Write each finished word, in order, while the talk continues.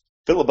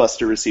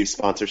Filibuster receives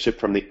sponsorship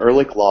from the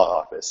Ehrlich Law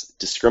Office,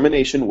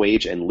 discrimination,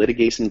 wage, and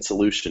litigation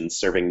solutions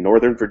serving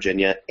Northern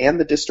Virginia and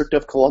the District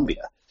of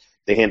Columbia.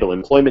 They handle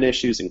employment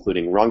issues,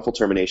 including wrongful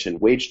termination,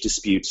 wage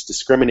disputes,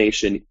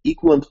 discrimination,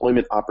 equal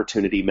employment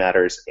opportunity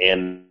matters,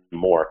 and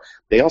more.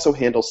 They also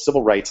handle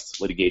civil rights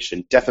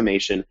litigation,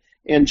 defamation,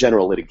 and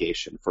general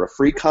litigation. For a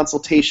free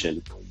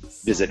consultation,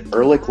 visit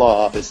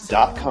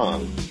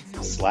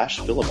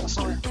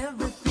ehrlichlawoffice.com/filibuster.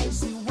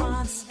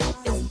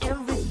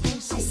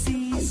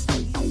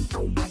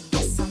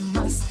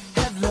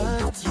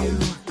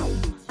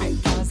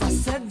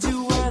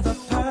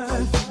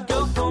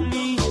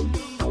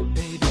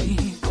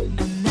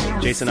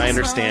 Jason, I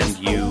understand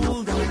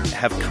you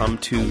have come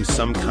to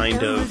some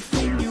kind of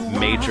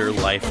major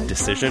life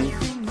decision.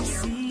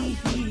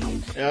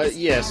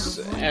 Yes,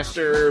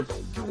 after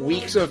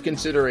weeks of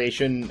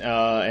consideration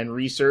and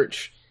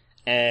research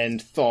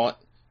and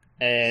thought,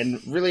 and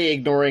really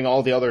ignoring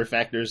all the other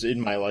factors in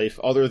my life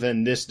other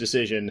than this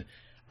decision,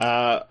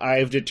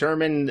 I've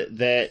determined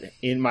that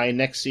in my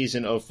next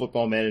season of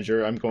Football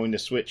Manager, I'm going to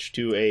switch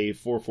to a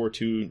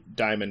 4-4-2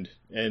 diamond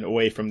and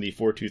away from the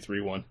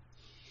 4-2-3-1.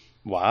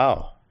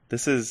 Wow.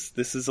 This is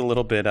a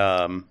little bit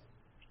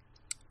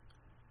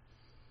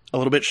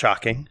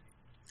shocking.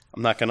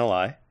 I'm not gonna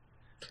lie.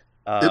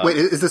 Wait,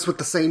 is this with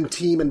the same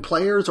team and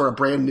players or a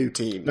brand new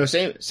team? No,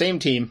 same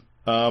team.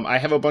 I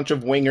have a bunch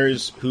of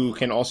wingers who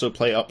can also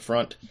play up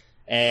front,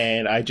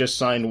 and I just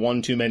signed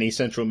one too many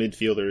central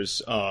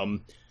midfielders.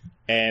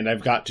 And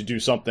I've got to do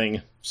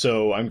something,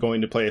 so I'm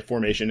going to play a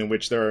formation in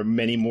which there are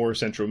many more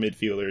central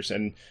midfielders,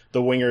 and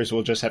the wingers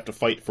will just have to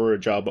fight for a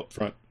job up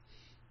front.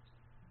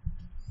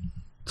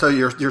 So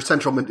your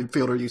central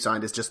midfielder you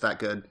signed is just that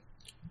good?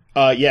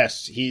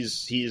 Yes,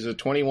 he's a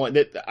 21.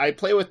 I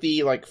play with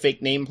the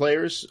fake name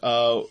players.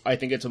 I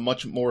think it's a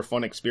much more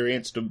fun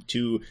experience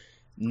to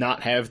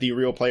not have the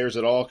real players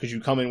at all, because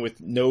you come in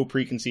with no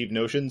preconceived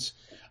notions.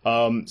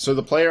 So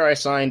the player I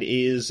signed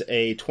is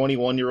a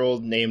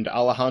 21-year-old named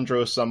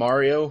Alejandro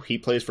Samario. He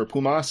plays for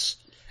Pumas,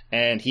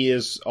 and he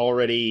is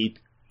already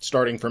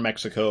starting for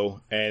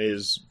Mexico and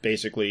is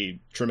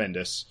basically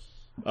tremendous.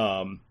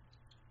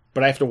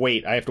 But I have to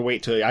wait.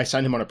 Till I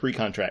signed him on a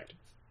pre-contract.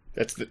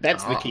 That's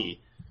the key.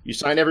 You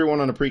sign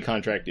everyone on a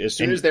pre-contract. As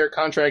soon as their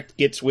contract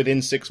gets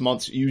within 6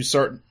 months, you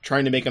start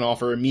trying to make an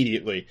offer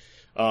immediately.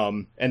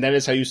 And that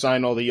is how you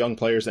sign all the young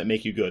players that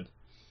make you good.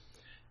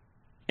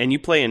 And you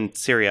play in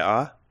Serie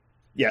A?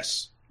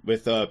 Yes,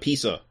 with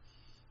Pisa,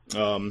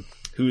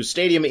 whose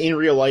stadium in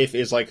real life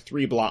is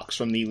 3 blocks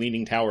from the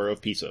Leaning Tower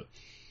of Pisa.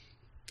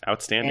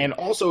 Outstanding. And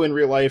also in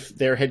real life,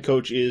 their head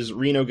coach is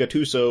Rino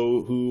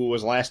Gattuso, who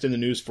was last in the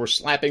news for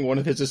slapping one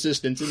of his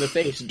assistants in the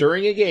face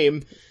during a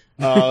game,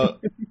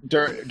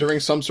 during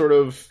some sort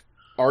of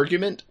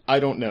argument. I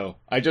don't know.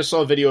 I just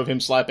saw a video of him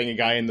slapping a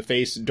guy in the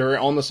face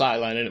on the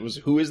sideline, and it was,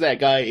 who is that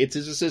guy? It's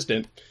his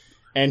assistant.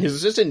 And his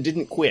assistant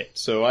didn't quit,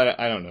 so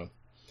I don't know.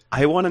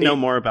 I want to know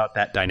more about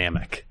that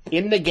dynamic.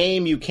 In the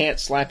game, you can't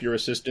slap your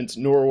assistants,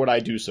 nor would I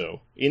do so.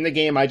 In the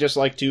game, I just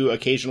like to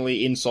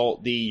occasionally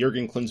insult the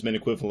Jurgen Klinsmann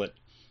equivalent.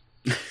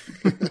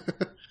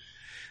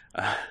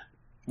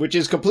 Which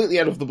is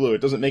completely out of the blue.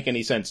 It doesn't make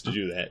any sense to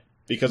do that,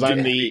 because Have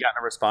you gotten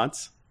a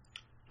response?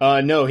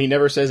 No, he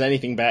never says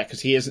anything back,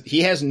 because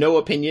he has no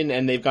opinion,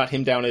 and they've got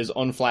him down as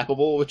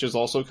unflappable, which is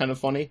also kind of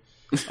funny.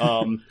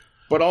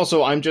 But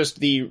also, I'm just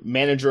the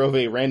manager of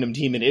a random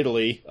team in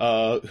Italy,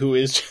 who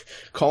is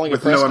calling with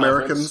a press no conference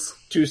Americans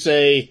to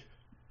say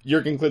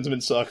Jurgen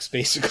Klinsmann sucks,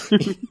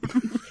 basically.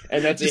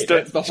 And that's it.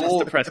 That's the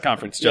whole press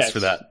conference just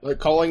for that.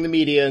 Calling the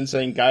media and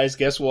saying, guys,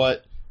 guess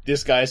what?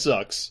 This guy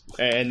sucks,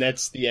 and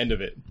that's the end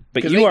of it.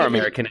 But you are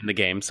American in the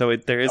game, so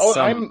there is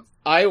some.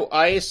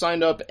 I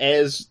signed up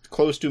as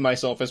close to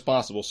myself as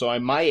possible, so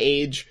I'm my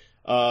age,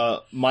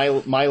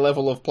 my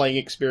level of playing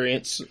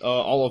experience,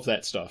 all of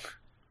that stuff.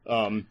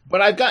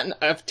 But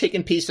I've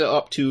taken Pisa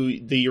up to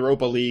the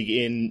Europa League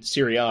in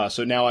Serie A,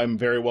 so now I'm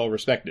very well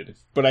respected.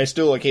 But I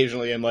still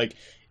occasionally am like,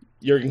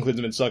 Jurgen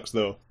Klinsmann sucks,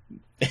 though.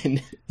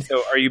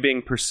 So, are you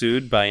being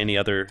pursued by any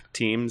other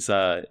teams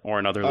or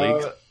in other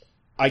leagues?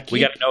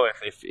 We got to know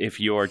if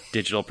your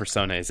digital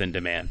persona is in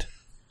demand.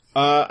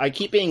 I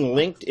keep being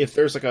linked if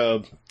there's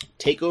a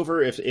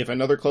takeover. If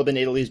another club in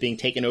Italy is being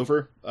taken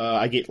over,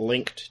 I get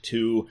linked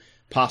to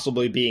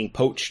possibly being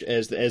poached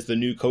as the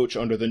new coach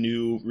under the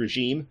new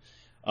regime.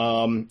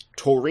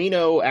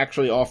 Torino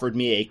actually offered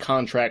me a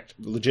contract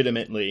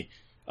legitimately,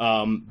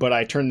 but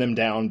I turned them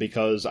down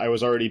because I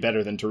was already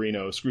better than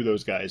Torino. Screw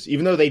those guys.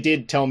 Even though they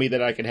did tell me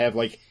that I could have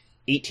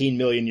 18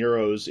 million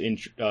euros in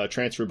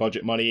transfer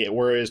budget money,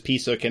 whereas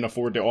Pisa can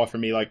afford to offer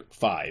me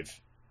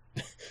 5.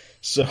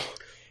 So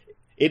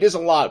it is a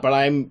lot, but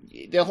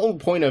the whole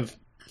point of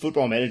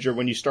Football Manager,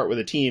 when you start with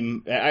a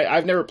team,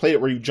 I've never played it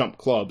where you jump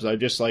clubs. I'm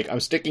just I'm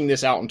sticking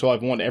this out until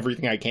I've won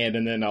everything I can,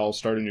 and then I'll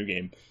start a new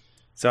game.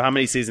 So how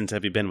many seasons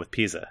have you been with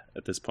Pisa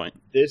at this point?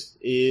 This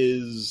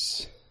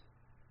is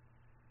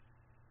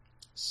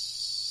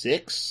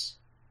 6.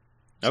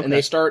 Okay. And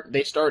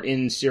they start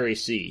in Serie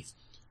C.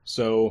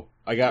 So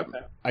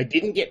I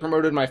didn't get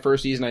promoted my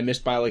first season. I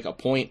missed by a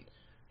point,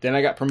 then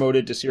I got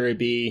promoted to Serie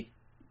B,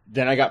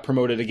 then I got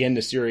promoted again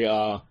to Serie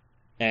A,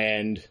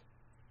 and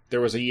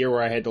there was a year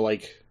where I had to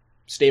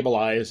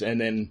stabilize, and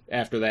then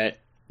after that,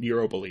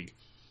 Europa League.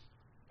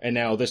 And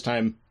now this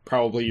time,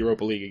 probably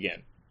Europa League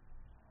again.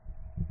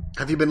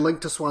 Have you been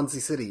linked to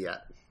Swansea City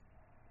yet?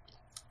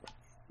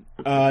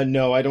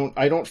 No, I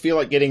don't feel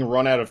like getting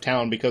run out of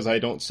town because I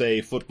don't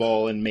say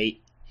football and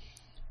mate.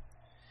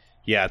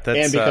 Yeah, that's...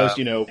 And because,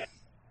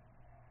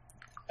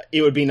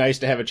 it would be nice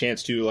to have a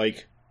chance to,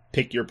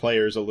 pick your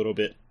players a little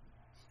bit.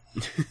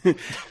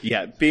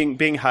 Yeah,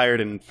 being hired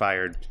and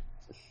fired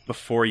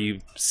before you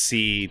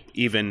see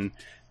even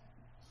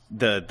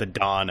the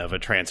dawn of a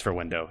transfer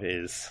window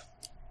it's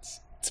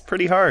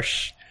pretty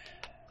harsh.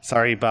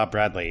 Sorry, Bob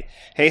Bradley.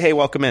 Hey,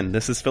 welcome in.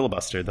 This is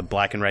Filibuster, the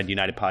Black and Red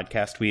United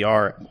podcast. We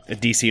are a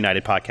DC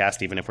United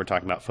podcast, even if we're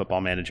talking about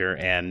Football Manager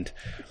and,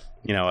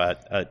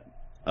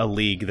 a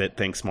league that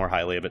thinks more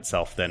highly of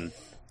itself than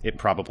it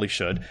probably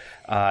should.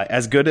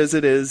 As good as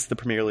it is, the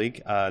Premier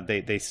League,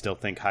 they still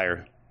think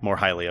more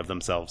highly of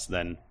themselves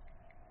than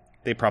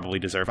they probably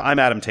deserve. I'm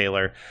Adam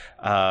Taylor.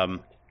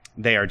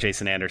 They are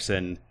Jason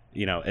Anderson,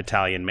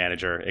 Italian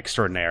manager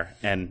extraordinaire,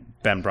 and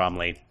Ben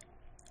Bromley,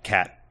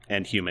 cat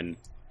and human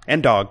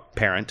and dog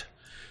parent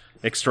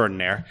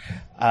extraordinaire.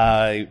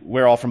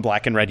 We're all from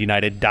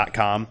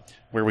blackandredunited.com,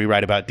 where we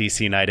write about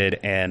DC United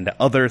and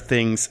other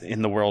things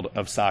in the world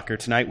of soccer.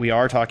 Tonight we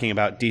are talking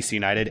about DC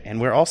United,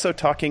 and we're also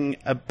talking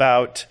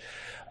about,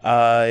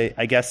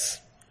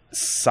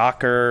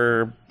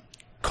 soccer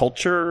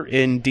culture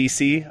in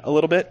DC a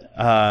little bit.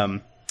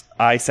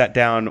 I sat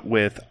down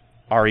with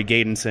Ari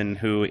Gadenson,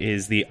 who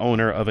is the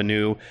owner of a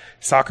new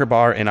soccer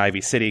bar in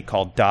Ivy City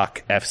called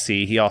Doc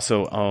FC. He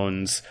also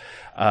owns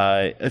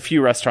a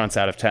few restaurants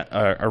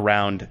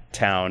around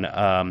town,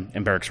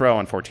 in Barracks Row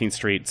on 14th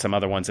Street, some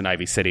other ones in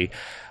Ivy City.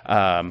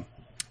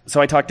 So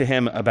I talked to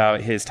him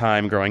about his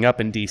time growing up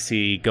in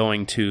DC,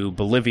 going to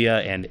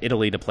Bolivia and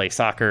Italy to play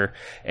soccer,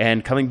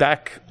 and coming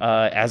back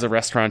as a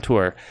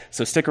restaurateur.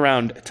 So stick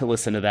around to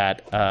listen to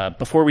that.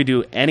 Before we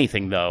do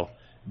anything, though,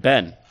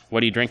 Ben,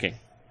 what are you drinking?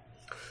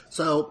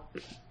 So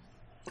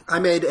I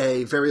made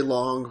a very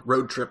long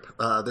road trip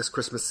this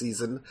Christmas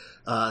season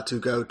to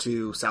go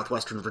to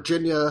southwestern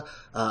Virginia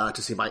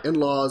to see my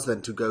in-laws,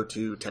 then to go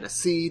to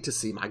Tennessee to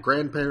see my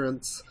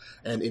grandparents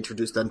and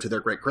introduce them to their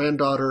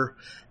great-granddaughter.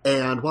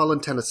 And while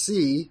in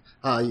Tennessee,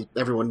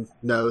 everyone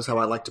knows how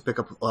I like to pick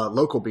up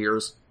local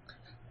beers.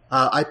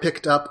 I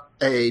picked up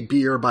a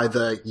beer by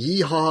the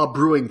Yeehaw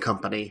Brewing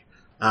Company.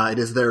 It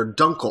is their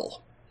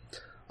Dunkel.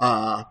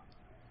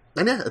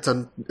 And yeah,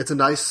 it's a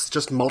nice,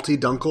 just malty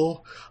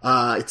Dunkel.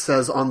 It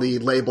says on the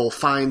label,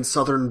 fine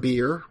Southern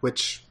beer,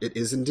 which it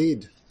is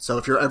indeed. So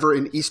if you're ever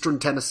in Eastern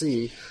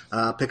Tennessee,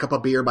 pick up a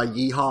beer by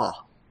Yeehaw.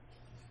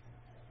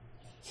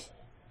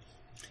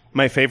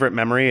 My favorite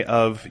memory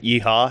of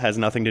Yeehaw has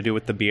nothing to do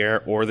with the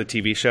beer or the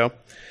TV show.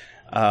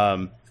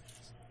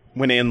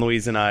 When Anne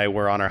Louise and I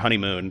were on our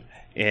honeymoon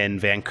in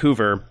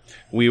Vancouver,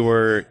 we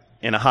were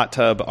in a hot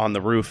tub on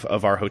the roof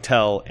of our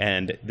hotel,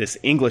 and this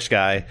English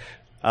guy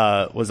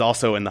was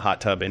also in the hot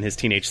tub, and his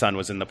teenage son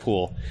was in the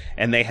pool.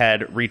 And they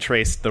had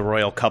retraced the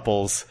royal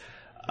couple's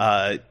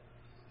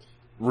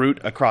route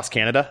across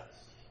Canada.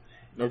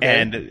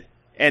 Okay.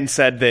 And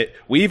said that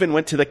we even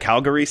went to the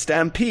Calgary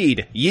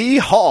Stampede.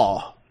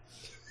 Yeehaw!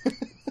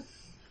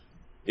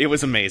 It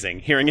was amazing.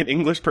 Hearing an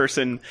English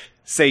person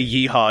say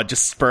yeehaw,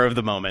 just spur of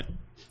the moment.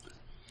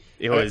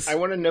 It was I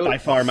want to know by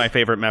far my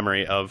favorite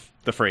memory of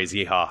the phrase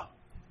yeehaw.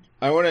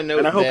 I want to know,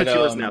 and I hope it's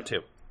yours now,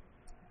 too.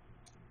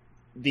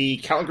 The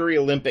Calgary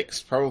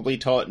Olympics probably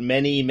taught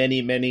many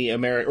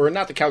or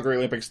not the Calgary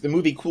Olympics, the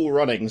movie Cool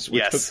Runnings,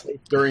 which took place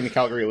during the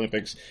Calgary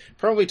Olympics,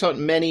 probably taught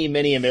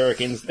many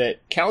Americans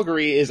that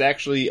Calgary is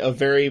actually a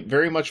very,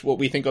 very much what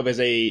we think of as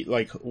a,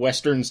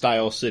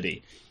 Western-style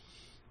city.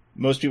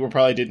 Most people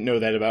probably didn't know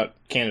that about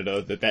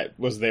Canada, that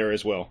was there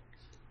as well,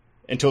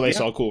 until they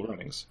saw Cool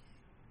Runnings.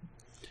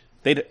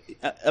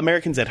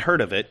 Americans had heard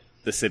of it,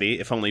 the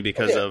city, if only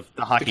because of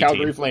the hockey team. The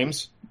Calgary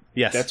Flames.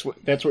 Yes.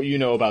 That's what you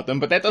know about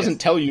them, but that doesn't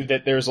tell you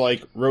that there's,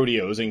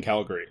 rodeos in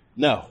Calgary.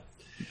 No.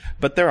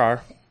 But there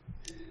are.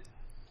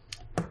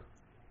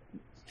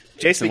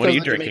 Jason, what are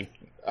you drinking?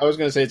 I was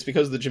going to say it's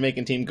because the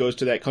Jamaican team goes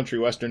to that country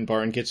western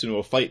bar and gets into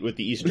a fight with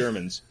the East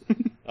Germans.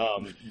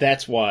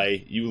 That's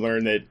why you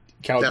learn that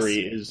Calgary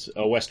is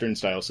a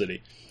Western-style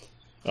city.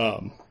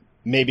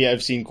 Maybe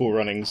I've seen Cool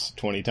Runnings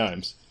 20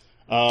 times.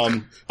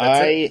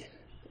 I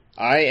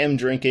am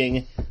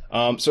drinking...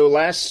 up through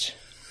last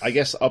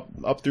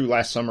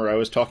summer, I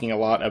was talking a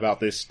lot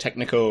about this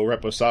Tecnico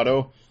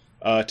Reposado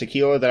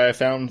tequila that I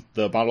found.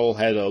 The bottle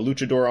had a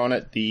luchador on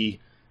it. The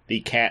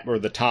cap, or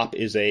the top,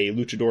 is a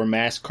luchador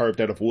mask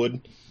carved out of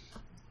wood.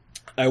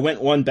 I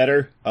went one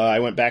better. I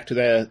went back to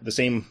the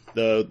same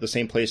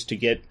place to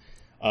get...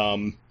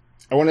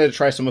 I wanted to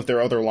try some of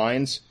their other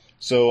lines,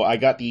 so I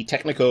got the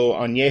Tecnico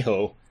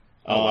Añejo,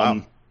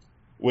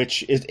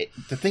 which is,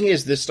 the thing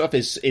is, this stuff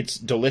it's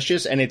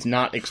delicious and it's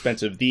not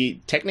expensive.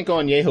 The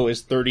Tecnico Añejo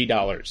is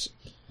 $30.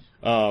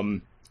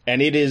 And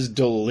and it is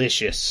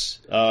delicious.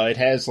 It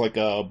has like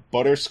a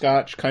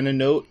butterscotch kind of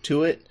note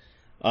to it.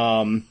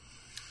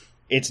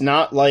 It's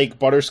not like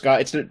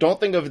butterscotch. Don't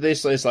think of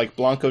this as like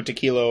Blanco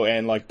tequila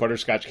and like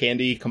butterscotch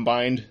candy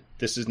combined.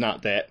 This is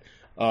not that.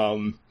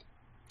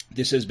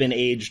 This has been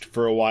aged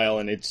for a while,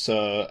 and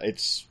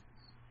it's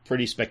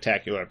pretty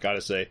spectacular, I've got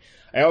to say.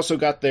 I also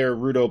got their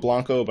Rudo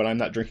Blanco, but I'm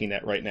not drinking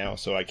that right now,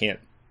 so I can't.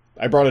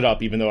 I brought it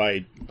up even though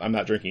I'm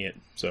not drinking it,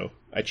 so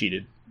I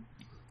cheated.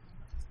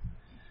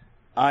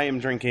 I am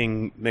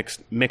drinking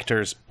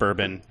Michter's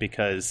bourbon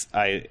because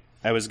I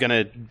was going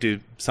to do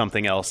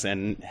something else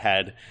and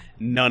had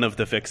none of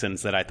the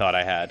fixins that I thought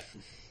I had.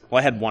 Well,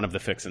 I had one of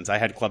the fixins. I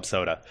had club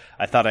soda.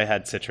 I thought I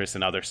had citrus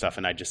and other stuff,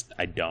 and I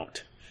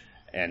don't.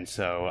 And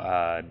so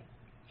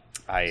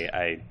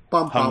I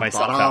hung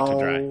myself out to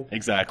dry.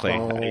 Exactly.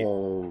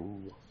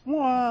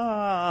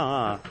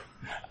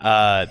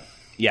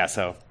 Yeah,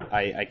 so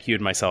I cued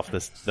myself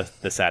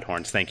the sad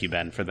horns. Thank you,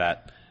 Ben, for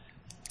that.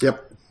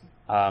 Yep.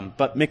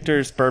 But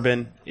Michter's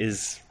bourbon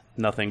is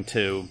nothing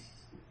to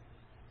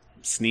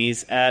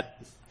sneeze at,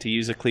 to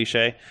use a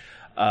cliche,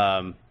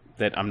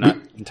 that I'm not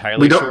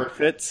entirely sure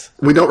fits.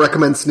 We don't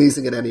recommend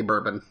sneezing at any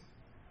bourbon.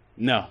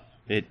 No,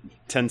 it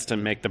tends to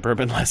make the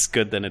bourbon less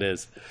good than it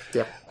is.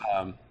 Yep.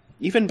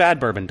 Even bad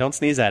bourbon, don't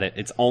sneeze at it.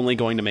 It's only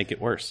going to make it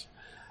worse.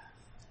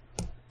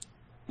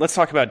 Let's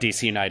talk about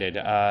DC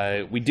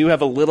United. We do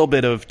have a little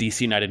bit of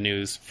DC United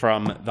news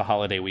from the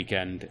holiday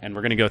weekend, and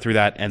we're going to go through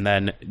that and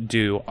then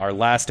do our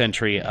last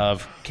entry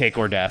of Cake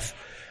or Death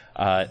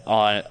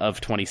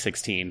of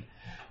 2016.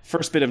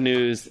 First bit of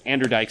news,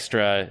 Andrew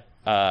Dykstra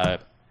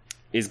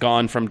is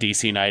gone from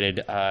DC United.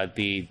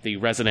 The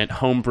resident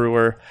home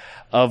brewer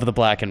of the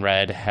Black and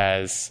Red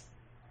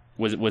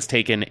was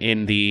taken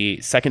in the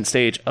second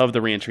stage of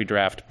the reentry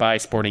draft by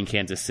Sporting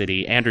Kansas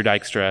City. Andrew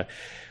Dykstra,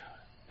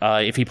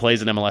 if he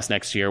plays in MLS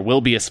next year,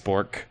 will be a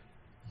Spork.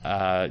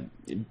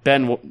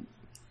 Ben,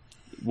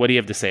 what do you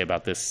have to say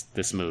about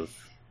this move?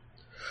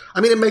 I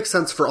mean, it makes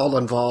sense for all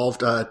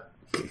involved.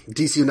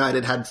 DC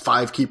United had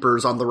 5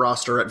 keepers on the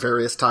roster at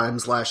various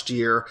times last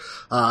year.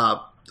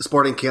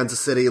 Sporting Kansas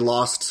City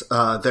lost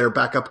their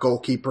backup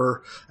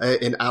goalkeeper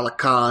in Alec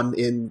Khan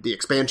in the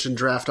expansion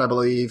draft, I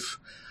believe.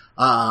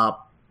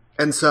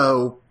 And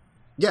so,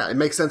 yeah, it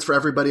makes sense for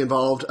everybody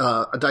involved.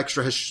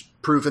 Dykstra has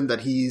proven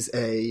that he's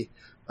a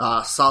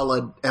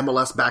solid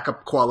MLS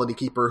backup quality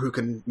keeper who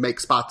can make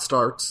spot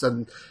starts,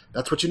 and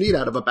that's what you need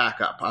out of a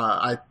backup.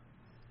 I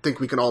think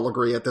we can all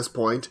agree at this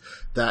point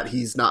that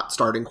he's not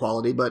starting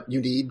quality, but you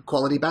need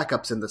quality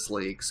backups in this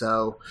league.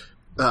 So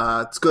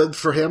it's good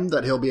for him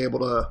that he'll be able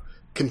to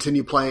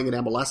continue playing in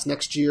MLS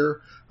next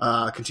year,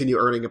 continue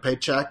earning a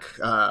paycheck.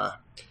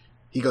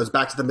 He goes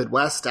back to the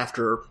Midwest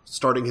after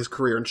starting his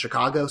career in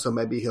Chicago, so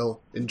maybe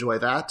he'll enjoy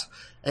that.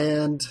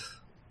 And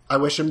I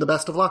wish him the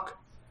best of luck.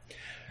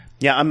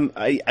 Yeah,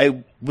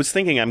 I was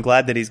thinking I'm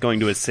glad that he's going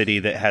to a city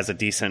that has a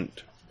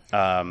decent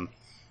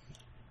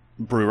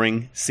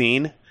brewing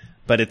scene.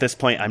 But at this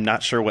point, I'm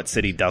not sure what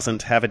city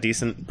doesn't have a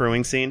decent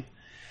brewing scene.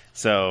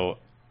 So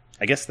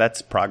I guess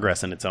that's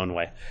progress in its own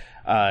way.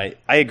 I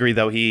agree,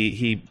 though.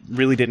 He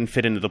really didn't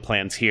fit into the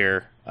plans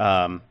here.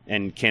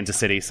 And Kansas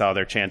City saw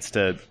their chance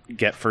to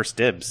get first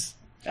dibs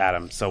at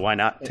him. So why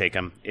not take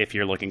him if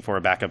you're looking for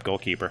a backup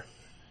goalkeeper?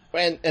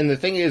 And the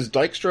thing is,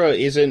 Dykstra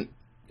isn't...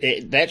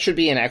 that should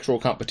be an actual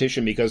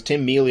competition because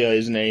Tim Melia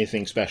isn't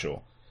anything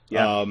special.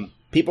 Yeah.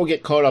 People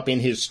get caught up in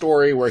his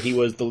story where he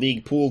was the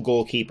league pool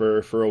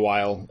goalkeeper for a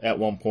while at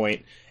one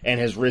point and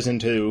has risen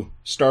to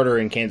starter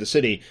in Kansas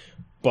City.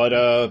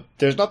 But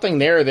there's nothing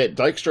there that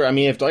Dykstra... I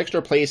mean, if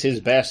Dykstra plays his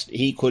best,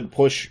 he could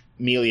push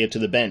Melia to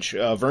the bench.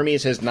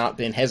 Vermes has not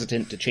been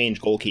hesitant to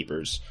change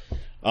goalkeepers.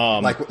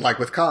 Like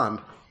with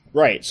Khan.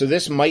 Right, so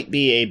this might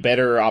be a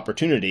better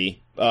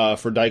opportunity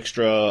for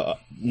Dykstra,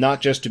 not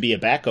just to be a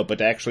backup, but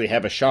to actually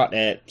have a shot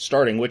at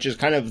starting, which is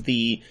kind of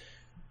the...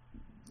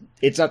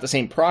 It's not the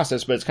same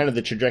process, but it's kind of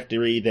the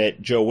trajectory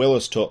that Joe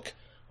Willis took,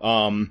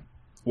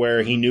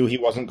 where he knew he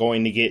wasn't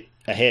going to get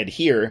ahead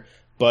here,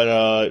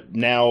 but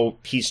now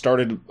he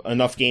started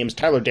enough games.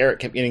 Tyler Derrick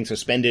kept getting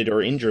suspended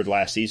or injured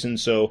last season,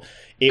 so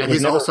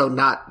he's also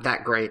not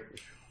that great.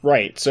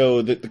 Right,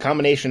 so the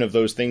combination of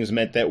those things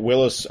meant that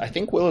I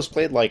think Willis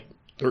played like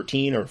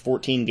 13 or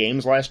 14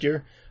 games last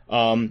year.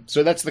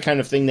 So that's the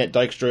kind of thing that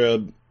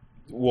Dykstra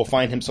will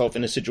find himself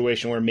in a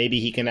situation where maybe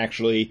he can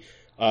actually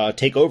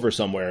take over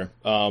somewhere,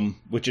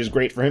 which is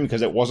great for him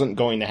because it wasn't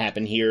going to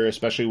happen here,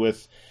 especially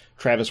with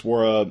Travis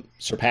Worra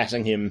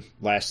surpassing him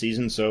last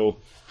season. So,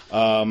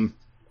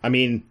 I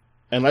mean,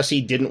 unless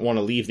he didn't want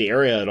to leave the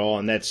area at all,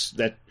 and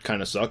that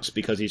kind of sucks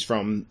because he's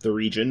from the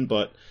region,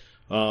 but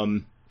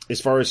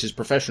as far as his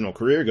professional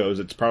career goes,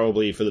 it's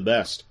probably for the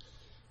best.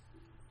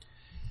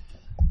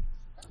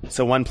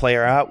 So one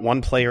player out,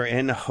 one player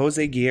in.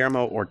 Jose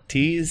Guillermo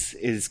Ortiz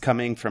is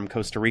coming from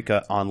Costa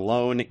Rica on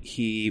loan.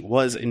 He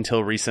was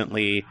until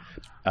recently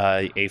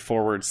a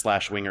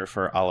forward/winger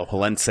for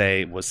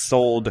Alajuelense, was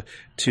sold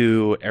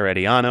to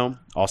Herediano,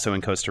 also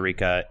in Costa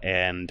Rica,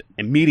 and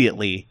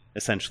immediately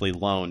essentially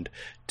loaned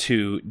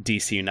to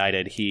DC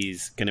United.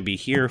 He's going to be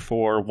here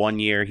for 1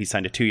 year. He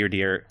signed a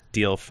 2-year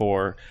deal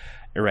for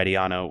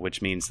Herediano,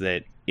 which means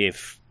that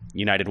if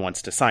United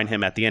wants to sign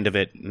him at the end of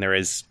it, and there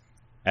is,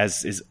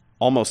 as is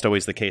almost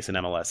always the case in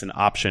MLS, an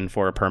option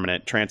for a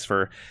permanent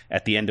transfer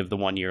at the end of the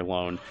 1-year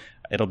loan,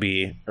 it'll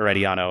be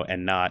Herediano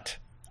and not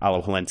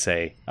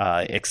Alajuelense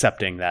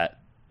accepting that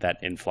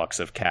influx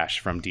of cash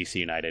from DC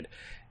United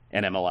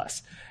and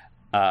MLS.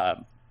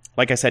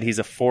 Like I said, he's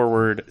a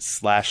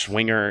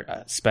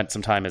forward/winger, spent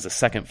some time as a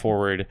second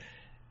forward.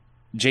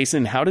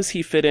 Jason, how does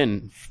he fit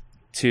in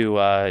to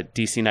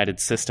DC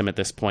United's system at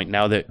this point,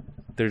 now that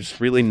there's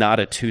really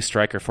not a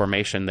 2-striker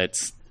formation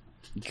that's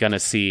going to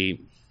see,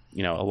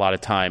 a lot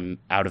of time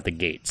out of the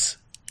gates?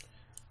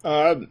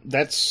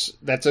 That's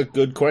a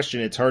good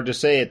question. It's hard to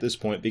say at this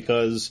point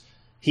because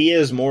he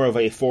is more of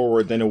a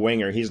forward than a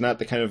winger. He's not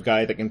the kind of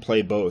guy that can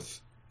play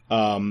both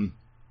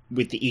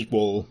with the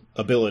equal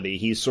ability.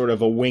 He's sort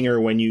of a winger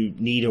when you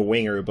need a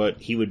winger, but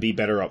he would be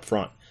better up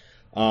front.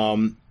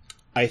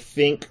 I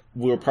think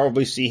we'll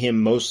probably see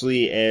him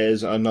mostly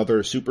as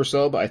another super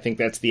sub. I think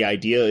that's the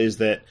idea, is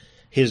that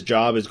his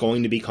job is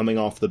going to be coming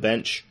off the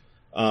bench.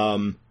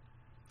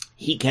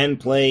 He can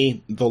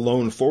play the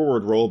lone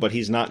forward role, but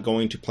he's not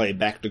going to play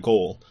back to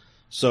goal.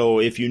 So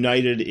if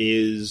United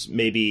is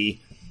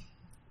maybe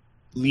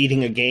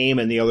leading a game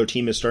and the other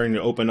team is starting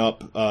to open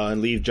up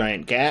and leave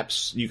giant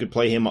gaps, you could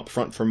play him up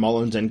front for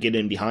Mullins and get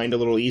in behind a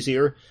little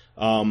easier.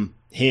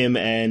 Him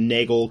and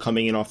Nagel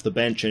coming in off the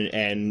bench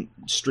and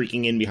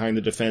streaking in behind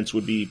the defense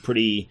would be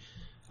pretty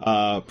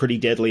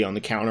deadly on the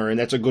counter, and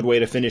that's a good way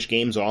to finish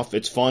games off.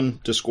 It's fun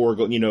to score,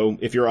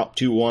 if you're up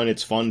 2-1,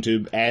 it's fun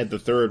to add the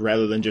third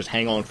rather than just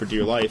hang on for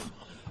dear life.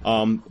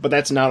 But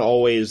that's not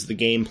always the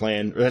game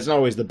plan, or that's not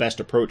always the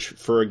best approach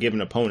for a given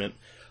opponent.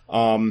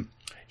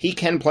 He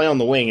can play on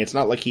the wing. It's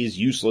not like he's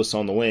useless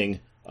on the wing.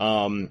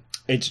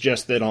 It's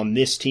just that on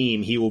this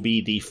team, he will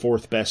be the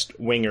 4th best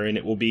winger, and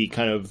it will be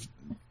kind of,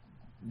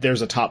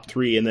 there's a top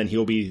 3, and then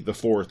he'll be the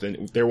 4th,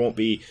 and there won't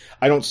be,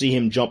 I don't see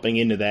him jumping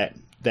into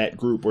that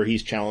group where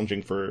he's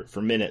challenging for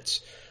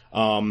minutes.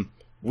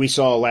 We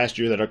saw last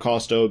year that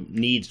Acosta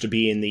needs to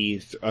be in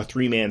a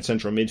 3-man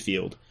central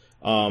midfield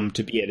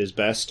to be at his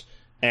best.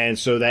 And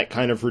so that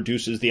kind of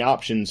reduces the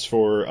options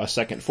for a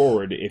second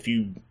forward. If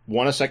you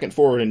want a second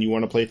forward and you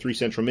want to play 3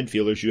 central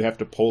midfielders, you have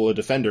to pull a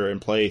defender and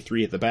play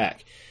 3 at the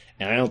back.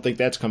 And I don't think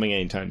that's coming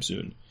anytime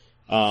soon.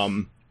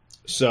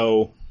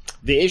 So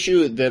the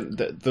issue,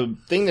 the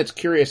thing that's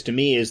curious to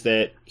me is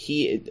that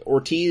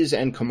Ortiz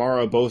and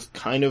Kamara both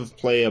kind of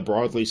play a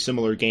broadly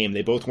similar game.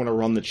 They both want to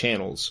run the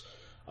channels.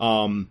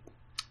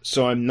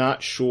 So I'm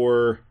not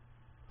sure.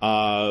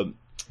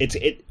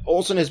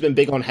 Olsen has been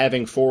big on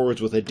having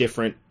forwards with a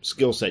different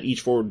skill set. Each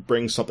forward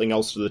brings something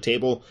else to the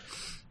table.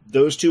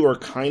 Those two are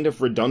kind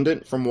of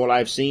redundant from what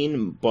I've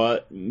seen,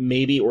 but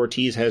maybe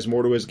Ortiz has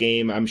more to his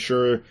game. I'm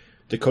sure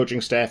the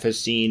coaching staff has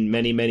seen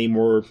many, many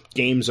more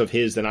games of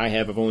his than I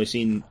have. I've only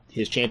seen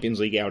his Champions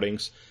League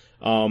outings.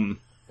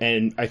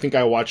 And I think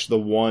I watched the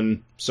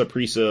one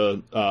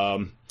Saprissa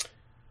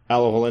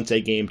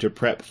Alajuelense game to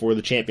prep for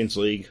the Champions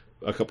League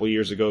a couple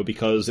years ago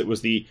because it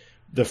was the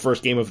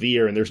first game of the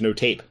year and there's no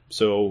tape.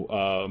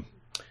 So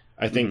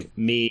I think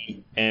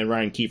me and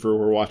Ryan Kiefer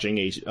were watching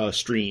a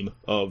stream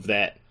of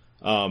that.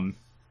 The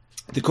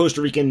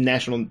Costa Rican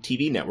national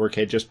TV network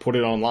had just put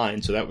it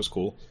online, so that was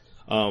cool.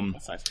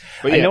 That's nice.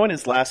 But yeah. I know in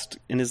his last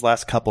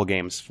couple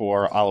games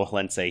for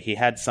Alajuelense, he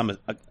had some,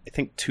 I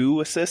think,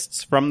 2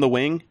 assists from the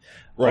wing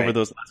over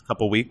those last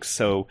couple weeks.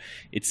 So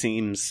it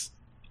seems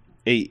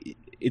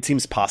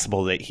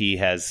possible that he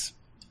has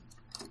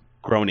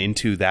grown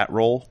into that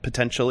role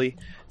potentially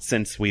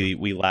since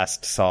we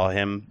last saw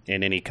him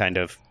in any kind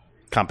of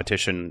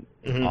competition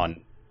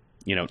on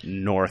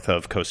north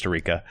of Costa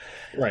Rica.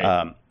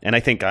 Right. And I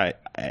think I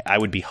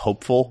would be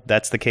hopeful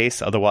that's the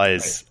case.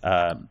 Otherwise,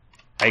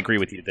 I agree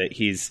with you that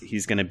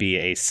he's going to be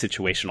a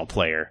situational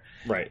player,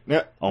 right?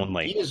 Now,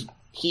 only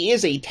he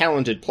is a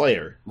talented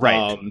player,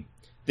 right?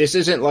 This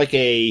isn't like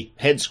a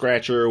head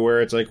scratcher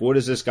where it's like, what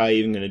is this guy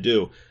even going to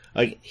do?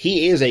 Like,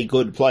 he is a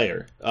good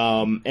player,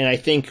 and I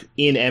think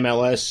in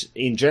MLS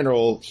in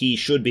general he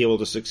should be able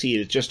to succeed.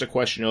 It's just a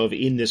question of,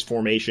 in this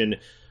formation,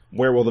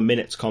 where will the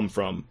minutes come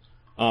from?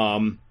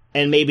 And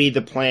maybe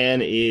the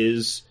plan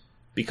is,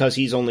 because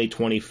he's only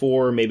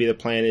 24, maybe the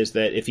plan is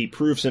that if he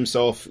proves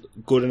himself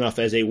good enough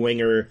as a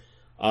winger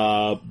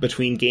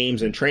between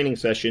games and training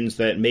sessions,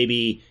 that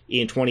maybe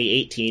in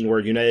 2018,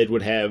 where United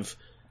would have,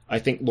 I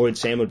think Lloyd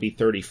Sam would be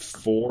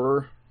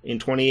 34 in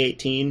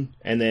 2018,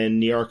 and then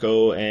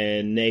Nyarko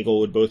and Nagel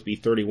would both be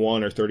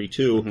 31 or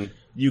 32,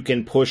 you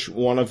can push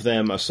one of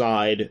them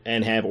aside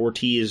and have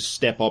Ortiz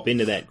step up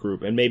into that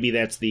group, and maybe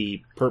that's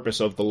the purpose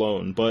of the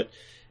loan. But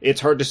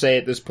it's hard to say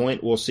at this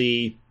point. We'll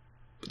see.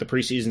 The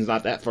preseason's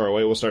not that far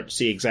away. We'll start to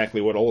see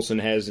exactly what Olsen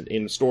has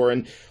in store.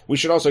 And we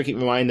should also keep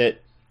in mind that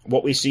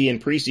what we see in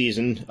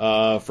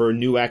preseason for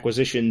new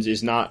acquisitions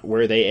is not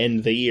where they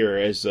end the year,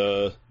 as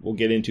we'll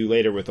get into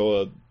later with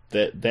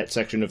that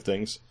section of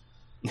things.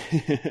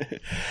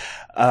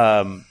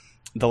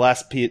 The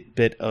last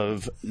bit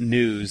of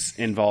news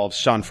involves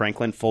Sean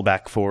Franklin,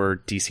 fullback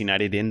for DC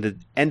United,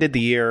 ended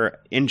the year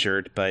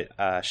injured, but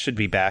should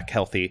be back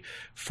healthy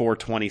for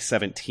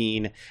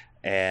 2017.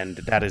 And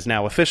that is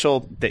now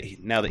official,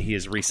 now that he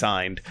is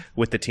re-signed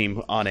with the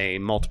team on a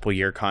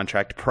multiple-year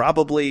contract.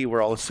 Probably,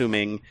 we're all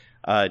assuming,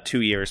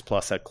 2 years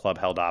plus a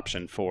club-held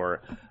option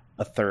for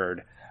a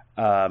third.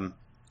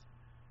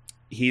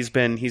 He's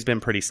been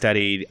pretty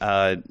steady.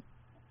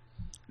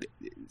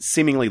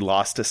 Seemingly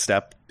lost a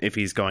step if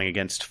he's going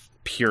against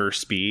pure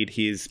speed.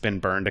 He's been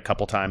burned a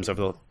couple times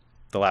over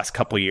the last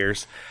couple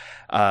years.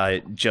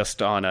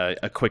 Just on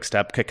a quick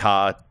step,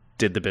 Kaká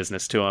did the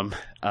business to him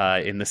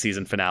in the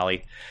season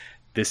finale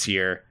this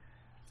year.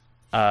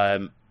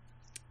 Ben,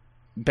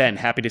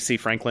 happy to see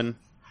Franklin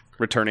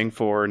returning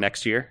for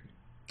next year?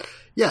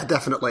 Yeah,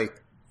 definitely.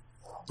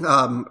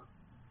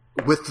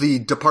 With the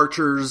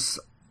departures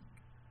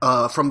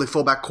from the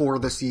fullback core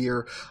this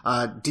year,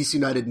 DC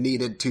United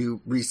needed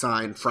to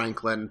re-sign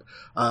Franklin.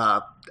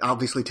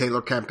 Obviously,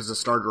 Taylor Kemp is a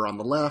starter on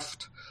the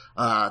left.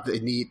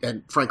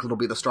 And Franklin will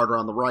be the starter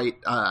on the right.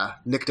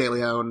 Nick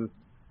DeLeon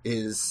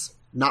is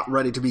not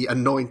ready to be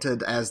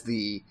anointed as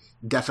the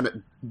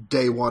definite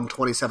day one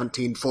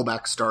 2017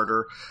 fullback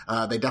starter.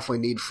 They definitely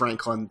need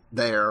Franklin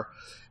there.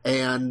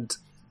 And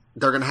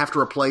they're going to have to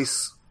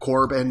replace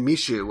Korb and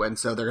Mishu, and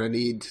so they're going to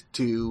need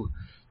to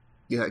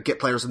get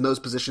players in those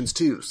positions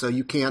too. So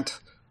you can,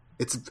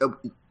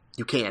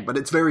 but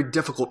it's very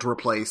difficult to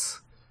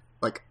replace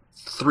like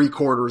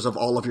 3/4 of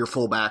all of your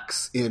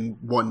fullbacks in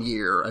 1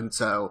 year. And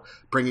so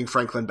bringing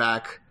Franklin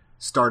back,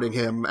 starting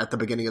him at the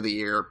beginning of the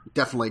year,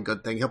 definitely a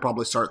good thing. He'll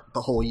probably start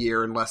the whole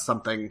year unless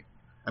something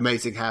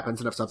amazing happens.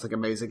 And if something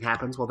amazing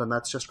happens, well, then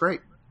that's just great.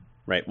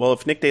 Right. Well,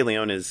 if Nick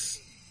DeLeon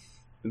is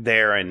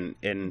there and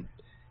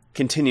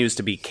continues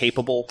to be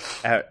capable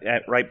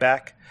at right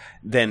back,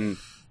 then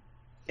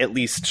at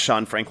least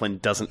Sean Franklin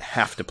doesn't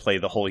have to play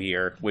the whole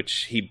year,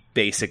 which he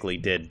basically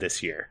did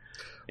this year.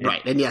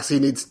 Right. And yes, he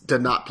needs to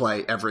not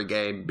play every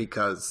game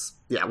because,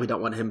 we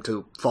don't want him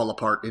to fall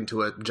apart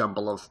into a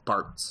jumble of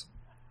parts.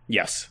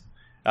 Yes.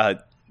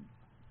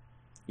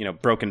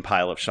 Broken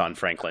pile of Sean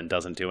Franklin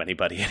doesn't do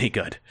anybody any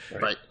good.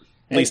 Right.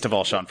 Least of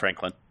all Sean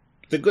Franklin.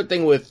 The good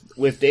thing with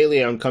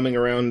DeLeon coming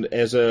around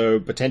as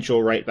a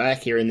potential right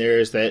back here and there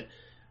is that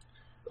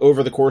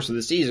over the course of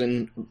the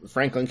season,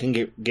 Franklin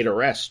can get a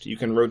rest. You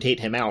can rotate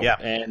him out. Yeah.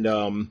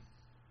 And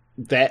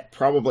that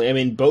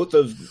probably, both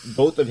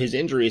of his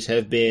injuries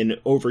have been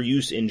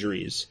overuse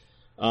injuries.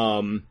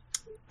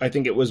 I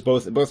think it was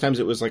both times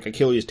it was like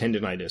Achilles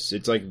tendonitis.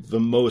 It's like the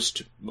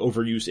most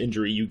overuse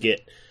injury you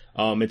get.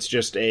 It's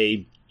just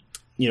a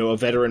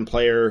veteran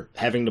player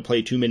having to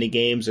play too many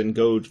games and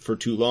go for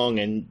too long,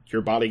 and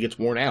your body gets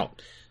worn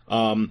out.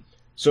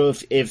 So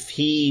if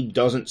he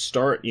doesn't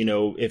start,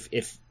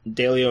 if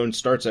DeLeon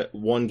starts at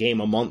 1 game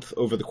a month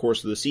over the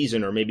course of the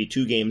season, or maybe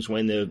 2 games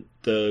when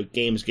the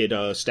games get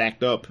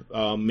stacked up,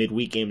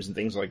 midweek games and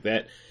things like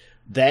that,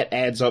 that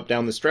adds up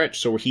down the stretch.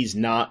 So he's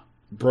not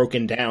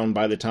broken down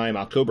by the time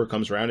October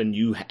comes around, and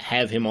you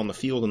have him on the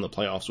field in the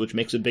playoffs, which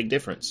makes a big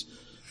difference.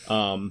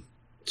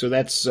 So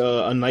that's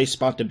a nice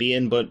spot to be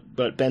in.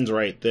 But Ben's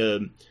right.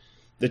 The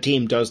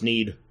team does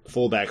need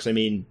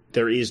fullbacks.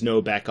 There is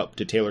no backup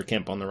to Taylor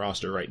Kemp on the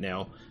roster right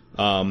now.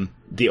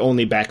 The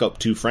only backup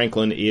to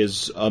Franklin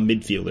is a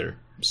midfielder.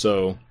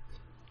 So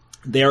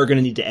they are going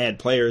to need to add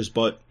players,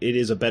 but it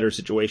is a better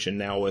situation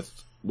now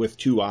with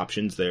 2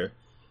 options there.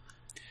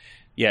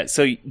 Yeah,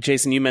 so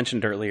Jason, you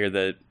mentioned earlier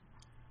that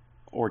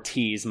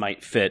Ortiz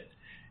might fit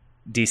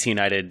DC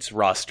United's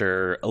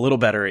roster a little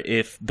better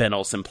if Ben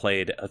Olsen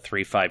played a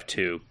 3-5-2.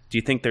 Do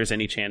you think there's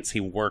any chance he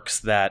works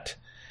that?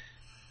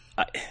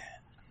 I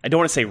don't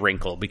want to say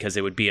wrinkle because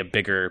it would be a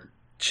bigger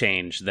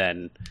change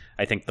than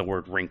I think the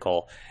word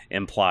wrinkle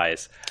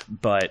implies.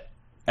 But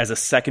as a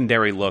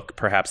secondary look,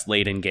 perhaps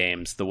late in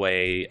games, the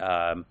way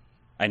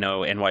I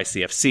know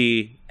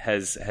NYCFC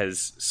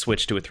has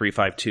switched to a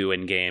 3-5-2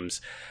 in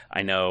games.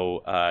 I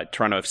know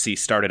Toronto FC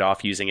started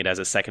off using it as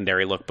a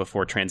secondary look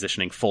before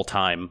transitioning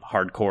full-time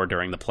hardcore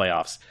during the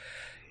playoffs.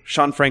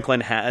 Sean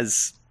Franklin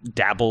has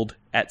dabbled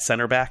at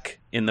center back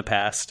in the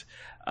past,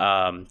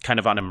 kind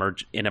of on an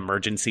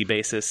emergency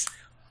basis.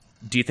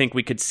 Do you think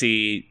we could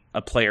see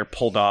a player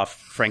pulled off,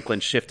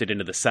 Franklin shifted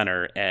into the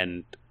center,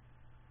 and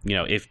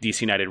if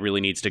DC United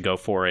really needs to go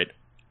for it,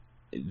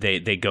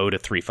 they go to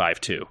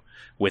 3-5-2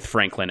 with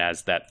Franklin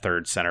as that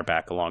third center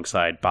back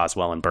alongside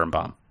Boswell and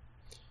Birnbaum?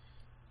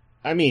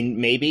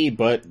 Maybe,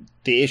 but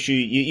the issue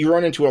you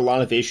run into a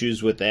lot of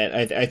issues with that.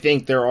 I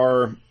think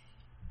there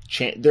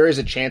is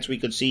a chance we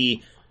could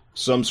see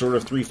some sort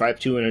of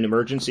 3-5-2 in an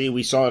emergency.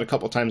 We saw it a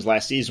couple times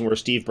last season where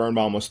Steve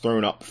Birnbaum was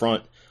thrown up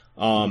front.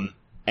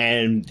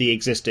 And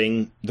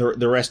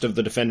the rest of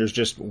the defenders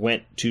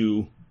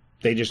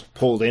they just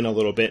pulled in a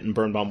little bit and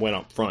Birnbaum went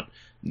up front.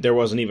 There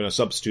wasn't even a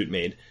substitute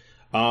made.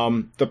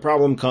 The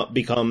problem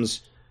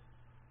becomes,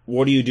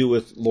 what do you do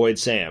with Lloyd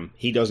Sam?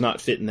 He does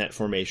not fit in that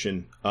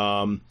formation.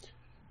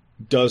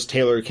 Does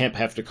Taylor Kemp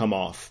have to come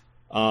off?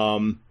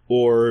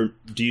 Or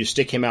do you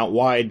stick him out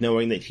wide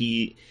knowing that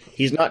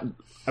he's not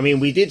I mean,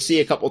 we did see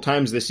a couple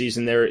times this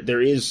season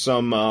there is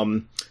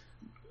some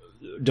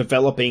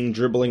developing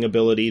dribbling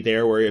ability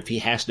there where if he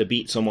has to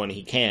beat someone,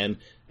 he can,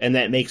 and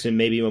that makes him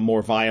maybe a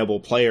more viable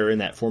player in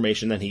that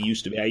formation than he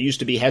used to be. I used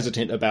to be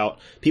hesitant about,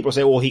 people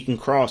say, well, he can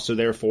cross, so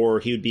therefore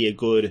he would be a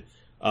good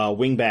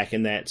wingback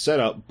in that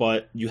setup,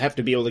 but you have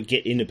to be able to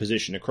get into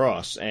position to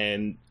cross,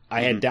 and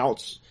I had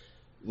doubts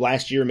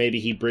last year. Maybe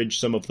he bridged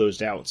some of those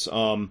doubts.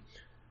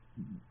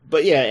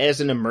 But yeah,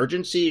 as an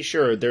emergency,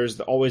 sure, there's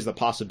always the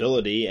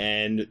possibility,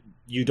 and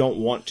you don't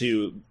want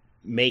to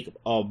make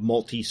a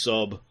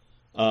multi-sub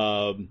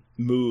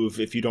move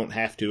if you don't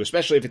have to,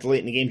 especially if it's late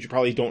in the games. You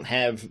probably don't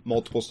have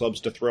multiple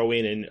subs to throw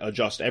in and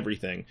adjust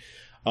everything.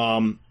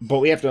 But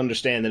we have to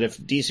understand that if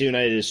DC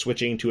United is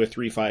switching to a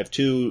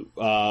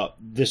 3-5-2,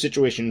 the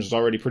situation is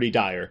already pretty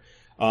dire.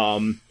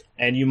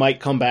 And you might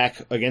come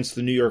back against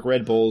the New York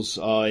Red Bulls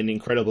in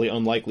incredibly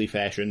unlikely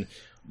fashion,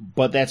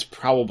 but that's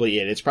probably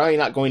it. It's probably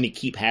not going to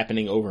keep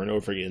happening over and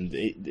over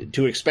again.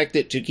 To expect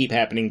it to keep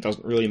happening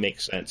doesn't really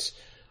make sense.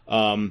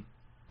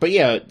 But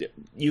yeah,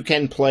 you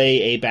can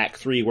play a back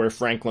three where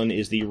Franklin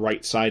is the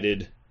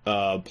right-sided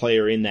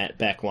player in that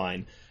back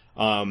line.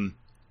 But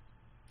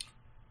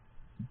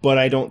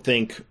I don't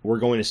think we're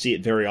going to see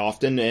it very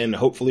often, and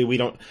hopefully we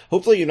don't.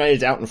 Hopefully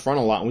United's out in front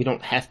a lot, and we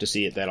don't have to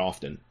see it that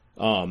often.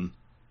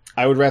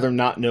 I would rather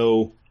not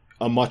know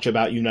much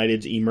about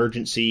United's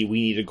emergency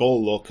we need a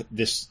goal look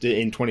this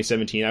in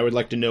 2017. I would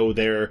like to know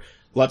their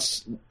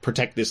let's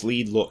protect this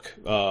lead look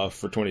for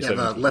 2017.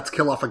 Yeah, let's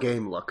kill off a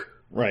game look.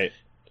 Right.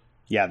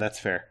 Yeah, that's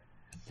fair.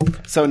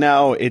 So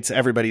now it's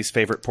everybody's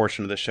favorite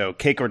portion of the show,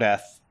 Cake or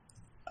Death.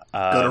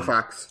 Goat or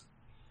Fox.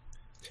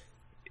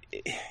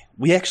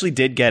 We actually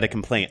did get a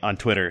complaint on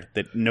Twitter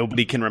that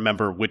nobody can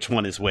remember which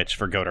one is which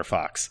for Goat or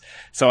Fox.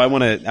 So I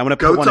want to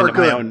put one into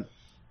my own.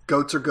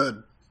 Goats are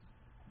good.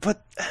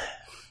 But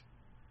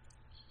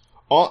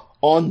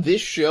on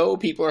this show,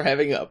 people are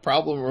having a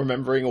problem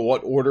remembering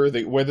what order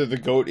whether the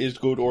goat is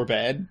good or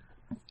bad.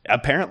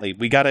 Apparently,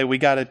 we got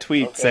a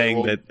tweet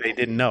saying that they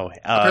didn't know.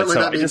 Apparently,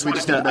 so that means we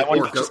just need to make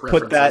more goat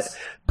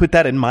put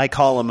that in my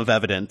column of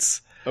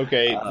evidence.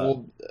 Okay.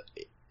 Well,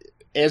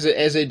 as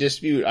a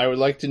dispute, I would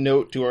like to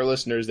note to our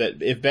listeners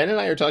that if Ben and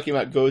I are talking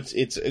about goats,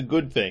 it's a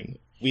good thing.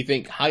 We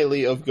think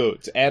highly of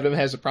goats. Adam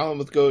has a problem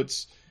with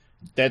goats.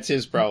 That's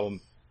his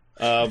problem.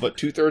 But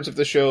 2/3 of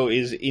the show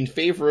is in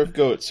favor of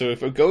goats. So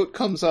if a goat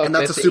comes up, and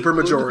that's a super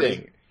majority.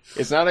 Thing.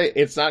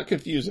 It's not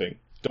confusing.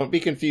 Don't be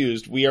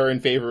confused. We are in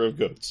favor of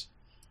goats.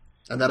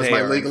 And that is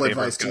my legal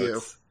advice to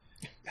you.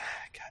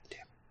 God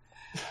damn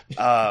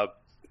it.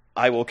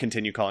 I will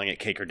continue calling it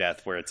Cake or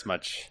Death, where it's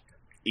much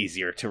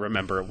easier to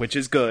remember which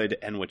is good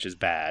and which is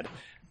bad.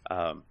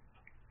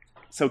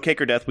 So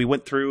Cake or Death, we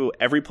went through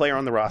every player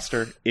on the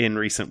roster in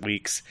recent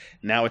weeks.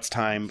 Now it's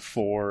time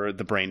for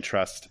the Brain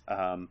Trust.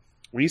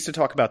 We used to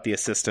talk about the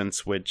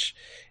assistants, which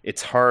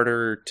it's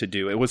harder to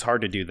do. It was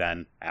hard to do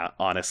then,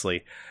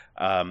 honestly,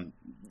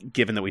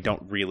 given that we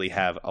don't really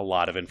have a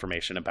lot of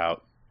information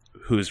about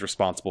who's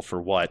responsible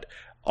for what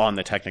on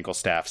the technical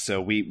staff.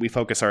 So we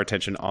focus our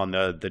attention on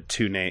the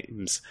two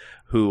names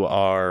who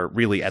are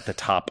really at the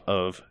top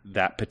of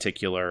that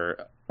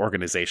particular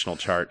organizational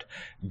chart,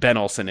 Ben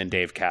Olsen and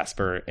Dave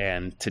Casper.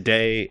 And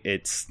today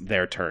it's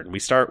their turn. We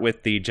start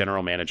with the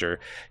general manager,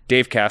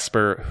 Dave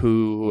Casper,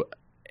 who,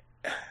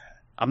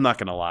 I'm not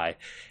going to lie,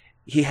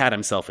 he had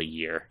himself a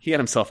year. He had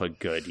himself a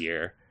good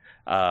year.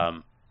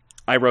 I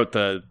wrote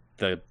the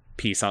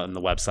piece on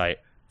the website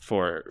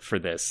for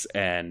this,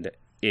 and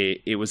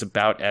it was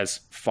about as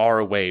far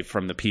away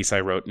from the piece I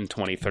wrote in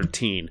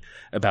 2013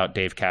 about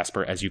Dave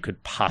Casper as you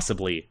could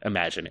possibly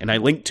imagine. And I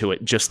linked to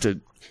it just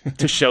to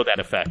show that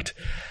effect.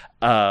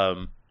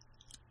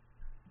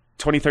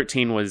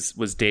 2013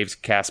 was Dave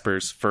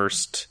Casper's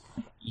first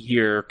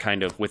year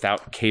kind of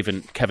without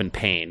Kevin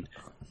Payne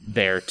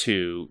there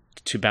to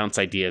bounce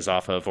ideas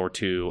off of or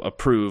to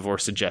approve or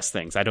suggest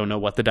things. I don't know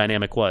what the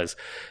dynamic was,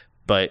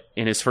 but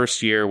in his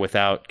first year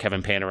without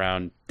Kevin Payne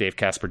around, Dave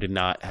Casper did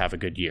not have a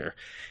good year.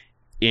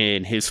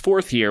 In his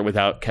fourth year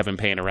without Kevin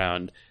Payne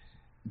around,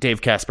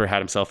 Dave Casper had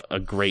himself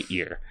a great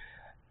year.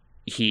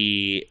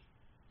 He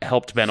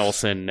helped Ben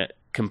Olsen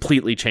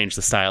completely change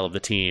the style of the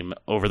team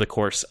over the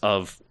course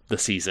of the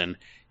season.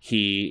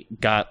 He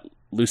got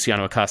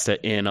Luciano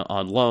Acosta in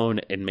on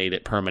loan and made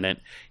it permanent.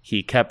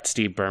 He kept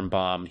Steve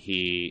Birnbaum.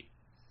 He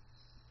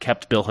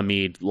kept Bill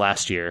Hamid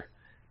last year,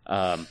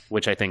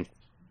 which I think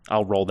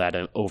I'll roll that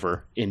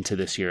over into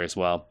this year as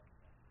well.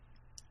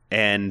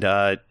 And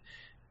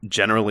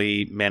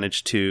generally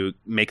managed to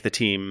make the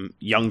team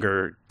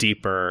younger,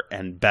 deeper,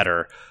 and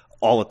better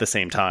all at the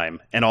same time,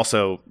 and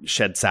also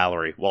shed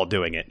salary while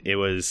doing it. It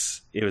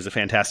was a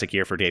fantastic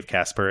year for Dave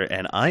Casper,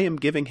 and I am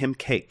giving him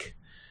cake.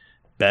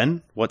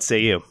 Ben, what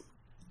say you?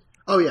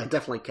 Oh yeah,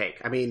 definitely cake.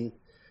 I mean,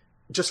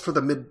 just for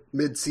the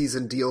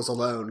mid-season deals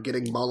alone,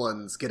 getting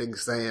Mullins, getting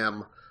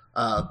Sam,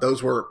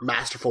 those were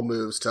masterful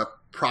moves to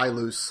pry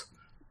loose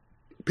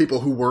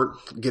people who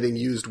weren't getting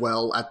used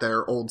well at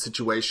their old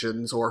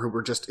situations or who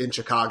were just in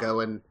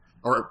Chicago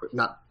or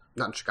not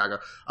not in Chicago.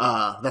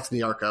 That's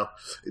Niarco.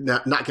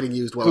 Not getting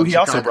used well who in he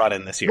Chicago. also brought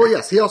in this year. Well,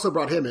 yes, he also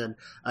brought him in,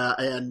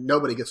 and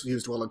nobody gets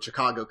used well in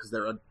Chicago because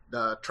they're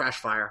a trash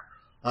fire.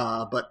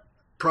 But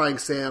prying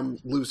Sam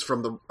loose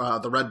from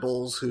the Red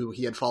Bulls, who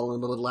he had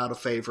fallen a little out of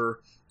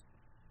favor.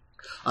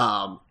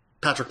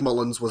 Patrick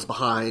Mullins was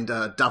behind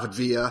David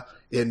Villa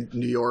in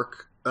New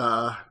York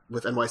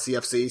with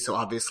NYCFC, so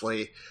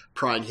obviously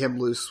prying him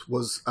loose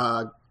was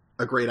a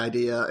great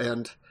idea.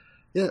 And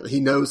yeah, he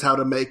knows how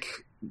to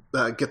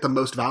get the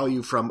most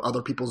value from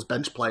other people's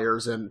bench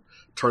players and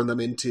turn them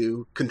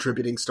into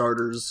contributing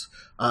starters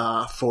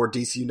for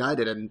DC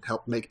United and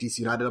help make DC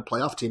United a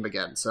playoff team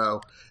again.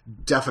 So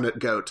definite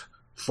GOAT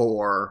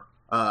for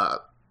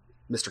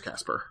Mr.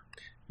 Casper.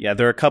 Yeah,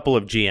 there are a couple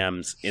of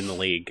GMs in the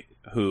league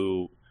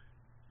who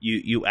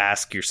you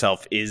ask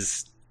yourself,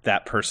 is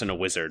that person a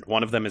wizard?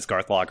 One of them is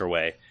Garth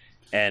Lagerwey,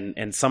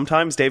 and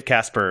sometimes Dave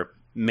Casper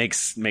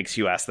makes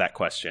you ask that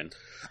question.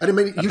 And I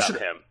mean, about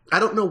him. I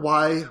don't know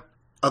why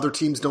other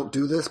teams don't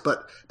do this,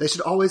 but they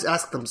should always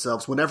ask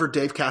themselves whenever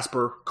Dave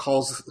Casper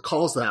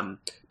calls them,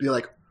 be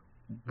like,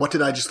 "What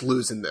did I just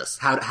lose in this?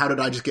 How did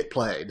I just get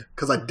played?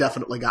 Because I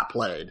definitely got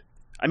played."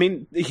 I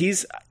mean,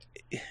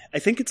 I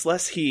think it's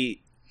less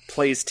he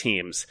plays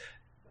teams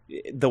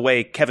the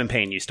way Kevin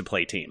Payne used to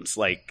play teams.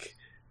 Like,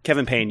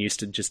 Kevin Payne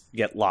used to just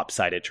get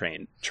lopsided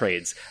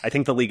trades. I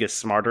think the league is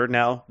smarter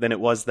now than it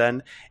was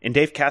then. And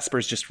Dave Casper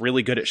is just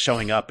really good at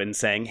showing up and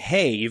saying,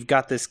 hey, you've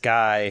got this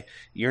guy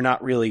you're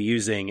not really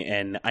using,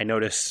 and I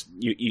notice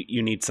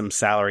you need some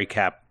salary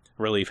cap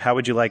relief. How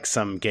would you like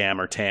some GAM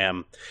or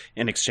TAM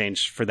in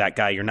exchange for that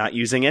guy you're not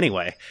using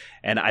anyway?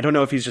 And I don't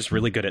know if he's just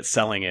really good at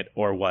selling it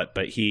or what,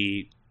 but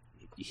he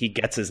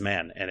gets his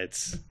man, and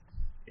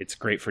it's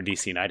great for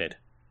DC United.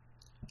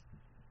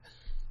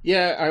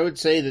 Yeah, I would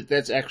say that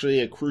that's actually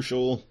a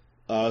crucial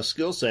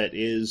skill set.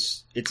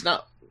 It's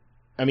not.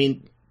 I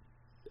mean,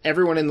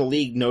 everyone in the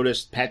league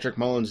noticed Patrick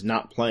Mullins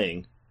not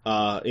playing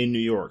in New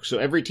York, so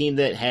every team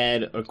that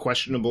had a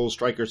questionable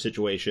striker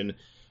situation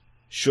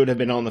should have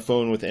been on the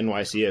phone with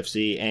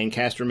NYCFC, and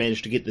Casper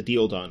managed to get the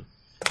deal done.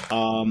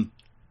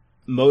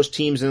 Most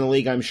teams in the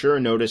league, I'm sure,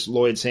 noticed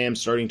Lloyd Sam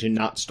starting to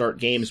not start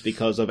games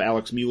because of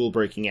Alex Mule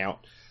breaking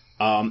out.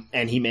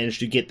 And he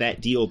managed to get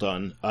that deal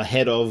done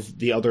ahead of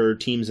the other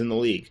teams in the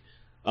league.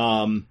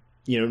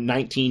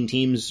 19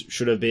 teams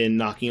should have been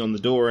knocking on the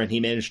door, and he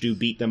managed to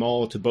beat them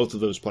all to both of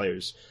those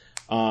players.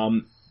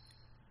 The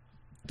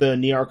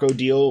Niarco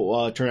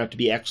deal turned out to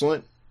be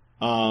excellent.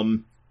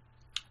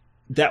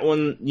 That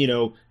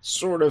one,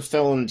 sort of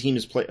fell on the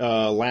team's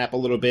lap a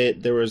little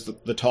bit. There was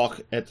the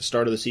talk at the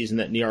start of the season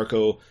that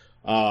Niarco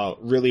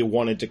really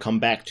wanted to come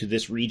back to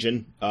this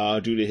region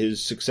due to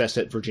his success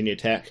at Virginia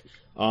Tech.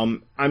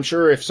 I'm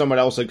sure if someone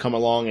else had come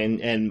along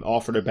and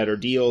offered a better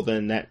deal,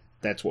 then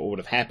that's what would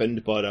have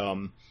happened. But,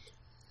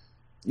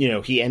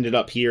 he ended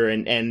up here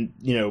and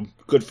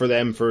good for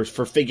them for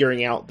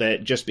figuring out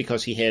that just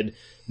because he had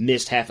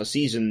missed half a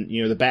season,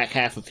 the back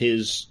half of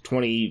his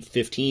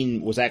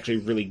 2015 was actually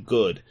really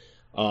good.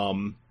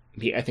 I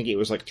think it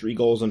was like 3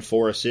 goals and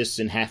 4 assists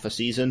in half a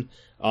season,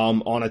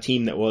 on a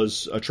team that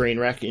was a train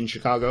wreck in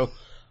Chicago.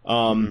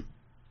 But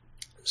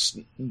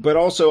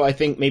also I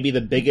think maybe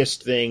the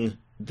biggest thing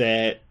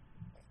that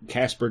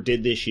Casper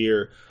did this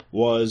year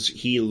was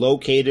he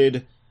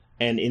located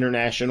an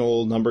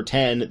international number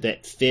 10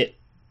 that fit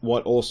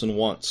what Olsen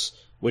wants,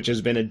 which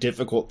has been a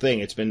difficult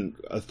thing. It's been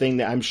a thing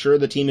that I'm sure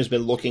the team has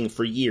been looking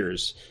for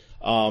years.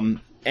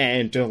 And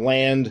to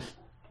land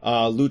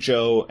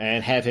Lucho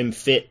and have him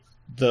fit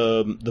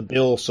the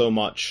bill so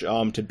much,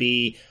 to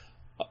be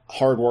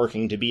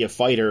hardworking, to be a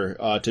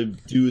fighter, to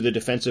do the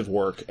defensive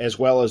work, as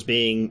well as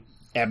being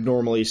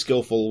abnormally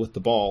skillful with the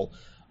ball,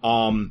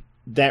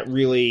 that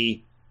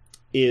really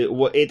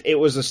it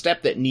was a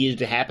step that needed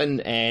to happen,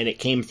 and it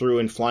came through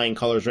in flying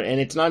colors. And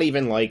it's not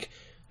even like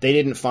they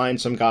didn't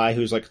find some guy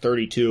who's like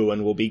 32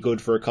 and will be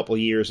good for a couple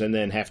years and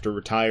then have to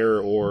retire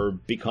or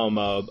become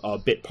a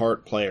bit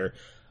part player.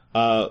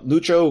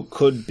 Lucho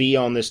could be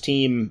on this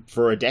team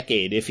for a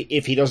decade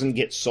if he doesn't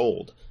get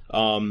sold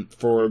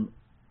for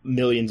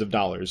millions of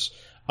dollars.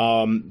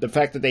 The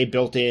fact that they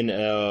built in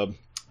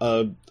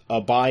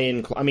a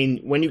buy-in. I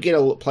mean, when you get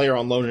a player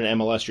on loan in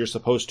MLS, you're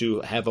supposed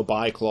to have a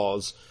buy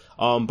clause.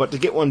 But to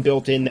get one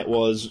built in that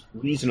was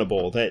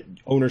reasonable, that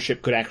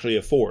ownership could actually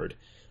afford.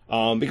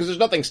 Because there's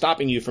nothing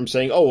stopping you from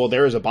saying, oh, well,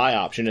 there is a buy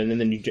option, and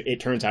then it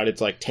turns out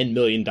it's like $10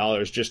 million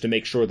just to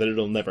make sure that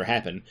it'll never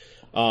happen.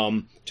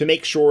 To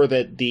make sure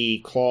that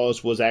the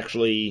clause was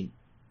actually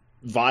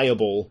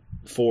viable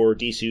for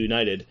DC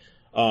United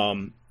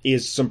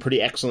is some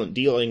pretty excellent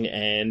dealing,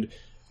 and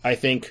I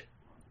think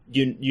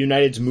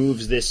United's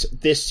moves this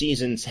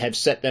season have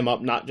set them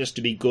up not just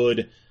to be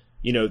good.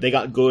 They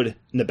got good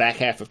in the back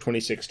half of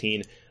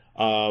 2016.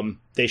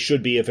 They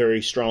should be a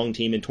very strong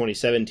team in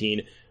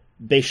 2017.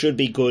 They should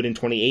be good in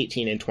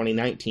 2018 and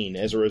 2019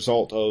 as a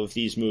result of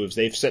these moves.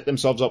 They've set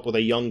themselves up with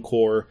a young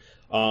core.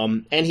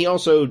 And he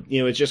also,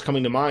 it's just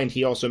coming to mind,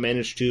 he also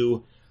managed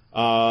to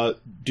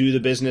do the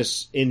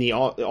business in the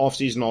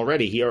offseason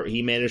already.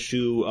 He managed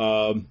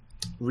to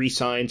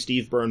re-sign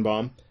Steve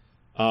Birnbaum,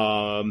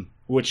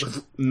 which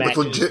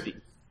matches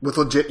with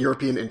legit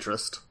European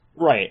interest.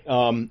 Right,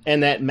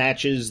 and that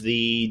matches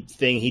the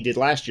thing he did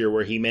last year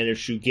where he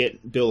managed to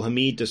get Bill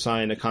Hamid to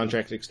sign a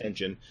contract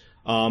extension.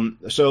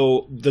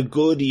 So the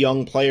good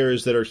young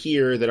players that are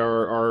here that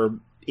are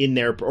in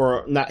there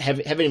or not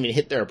haven't even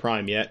hit their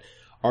prime yet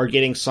are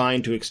getting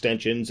signed to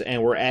extensions,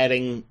 and we're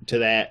adding to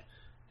that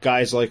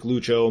guys like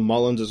Lucho.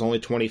 Mullins is only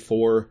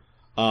 24.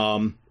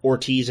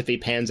 Ortiz, if he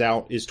pans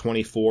out, is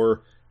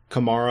 24.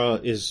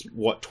 Kamara is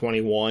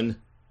 21.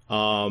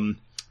 And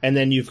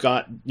then you've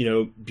got,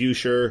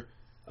 Buescher,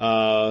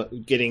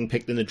 getting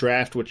picked in the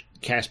draft, which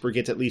Casper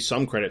gets at least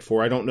some credit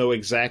for. I don't know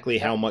exactly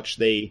how much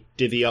they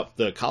divvy up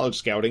the college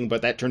scouting,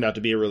 but that turned out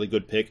to be a really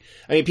good pick.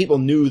 I mean, people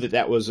knew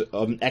that was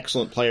an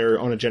excellent player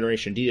on a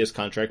Generation Adidas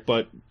contract,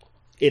 but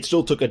it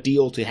still took a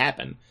deal to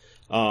happen.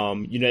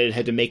 United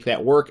had to make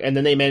that work, and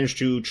then they managed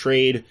to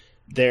trade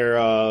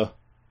their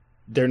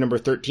number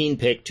 13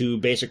 pick to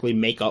basically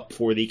make up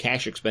for the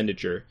cash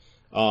expenditure.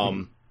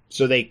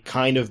 So they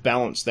kind of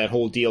balanced that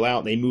whole deal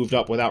out. They moved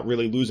up without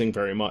really losing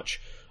very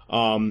much.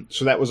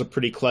 So that was a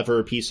pretty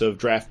clever piece of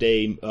draft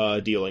day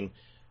dealing.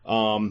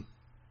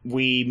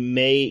 We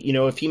may,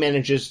 if he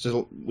manages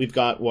to,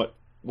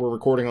 we're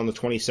recording on the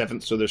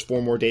 27th, so there's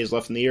 4 more days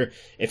left in the year.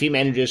 If he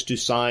manages to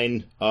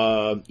sign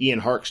Ian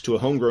Harkes to a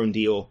homegrown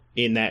deal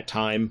in that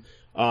time,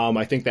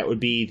 I think that would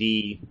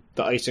be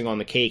the icing on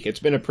the cake. It's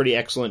been a pretty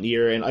excellent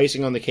year, and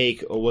icing on the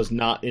cake was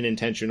not an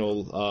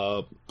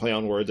intentional play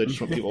on words. I just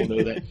want people to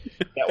know that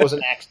was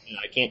an accident.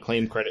 I can't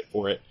claim credit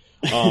for it.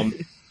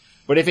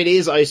 But if it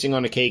is icing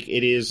on the cake,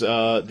 it is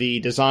the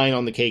design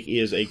on the cake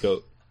is a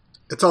goat.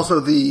 It's also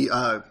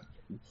the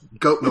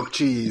goat milk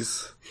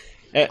cheese.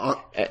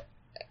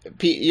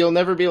 Pete, you'll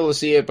never be able to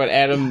see it, but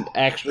Adam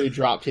actually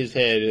dropped his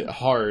head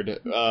hard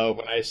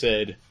when I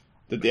said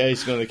that the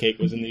icing on the cake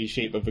was in the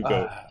shape of a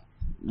goat.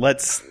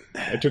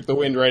 I took the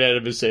wind right out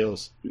of his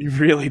sails. You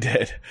really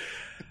did.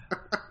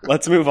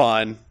 Let's move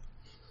on.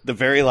 The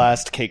very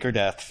last cake or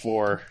death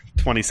for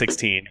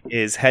 2016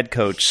 is head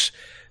coach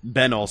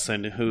Ben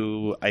Olsen,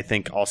 who I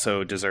think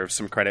also deserves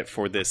some credit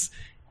for this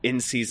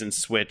in-season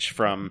switch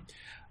from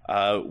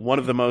one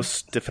of the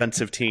most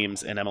defensive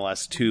teams in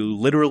MLS to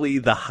literally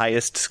the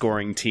highest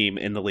scoring team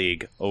in the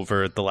league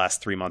over the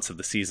last 3 months of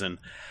the season.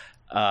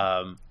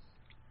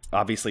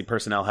 Obviously,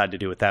 personnel had to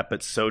do with that,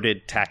 but so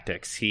did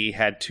tactics. He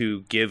had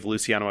to give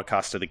Luciano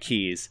Acosta the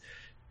keys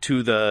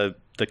to the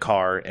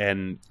car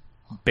and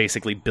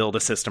basically build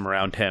a system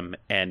around him,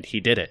 and he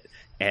did it,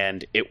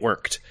 and it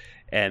worked.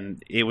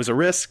 And it was a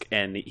risk,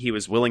 and he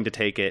was willing to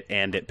take it,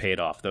 and it paid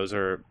off. Those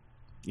are,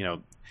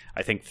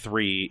 I think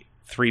three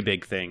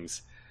big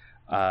things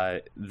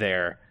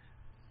there.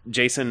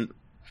 Jason,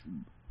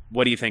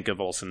 what do you think of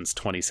Olsen's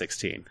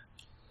 2016?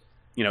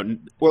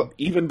 Well,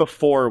 even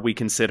before we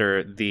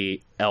consider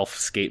the Elf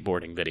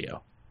skateboarding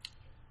video.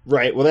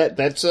 Right. Well,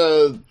 that's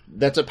a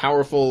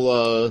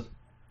powerful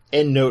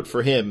end note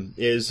for him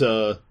is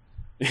the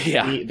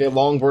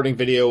longboarding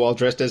video while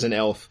dressed as an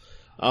elf.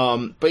 I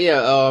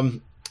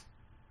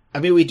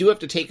mean, we do have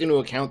to take into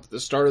account that the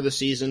start of the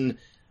season,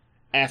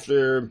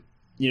 after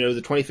the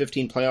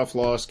 2015 playoff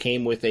loss,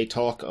 came with a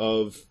talk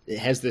of,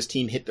 has this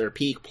team hit their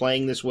peak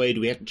playing this way?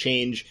 Do we have to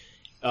change?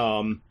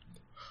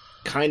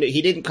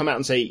 He didn't come out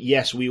and say,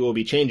 yes, we will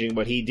be changing,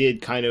 but he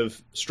did kind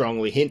of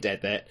strongly hint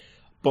at that.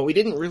 But we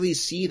didn't really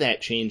see that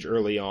change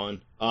early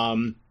on.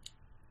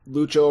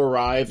 Lucho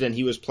arrived, and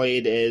he was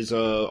played as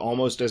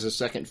almost as a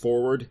second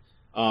forward.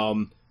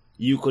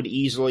 You could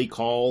easily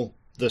call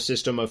the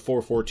system of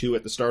 4-4-2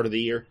 at the start of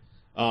the year.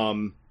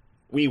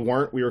 We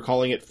weren't. We were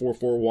calling it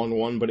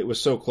 4-4-1-1, but it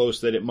was so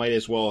close that it might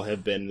as well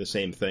have been the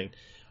same thing.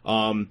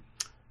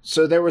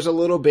 So there was a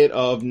little bit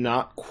of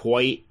not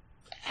quite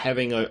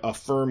having a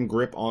firm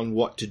grip on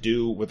what to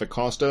do with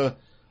Acosta,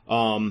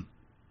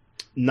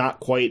 not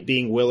quite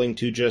being willing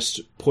to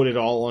just put it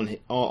all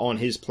on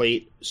his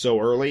plate so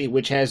early,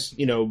 which has,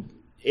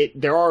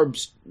 there are,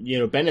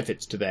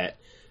 benefits to that.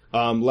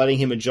 Letting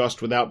him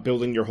adjust without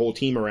building your whole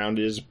team around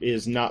it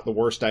is not the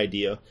worst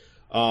idea.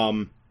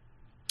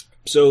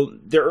 So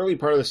the early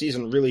part of the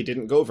season really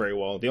didn't go very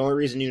well. The only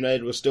reason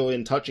United was still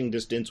in touching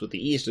distance with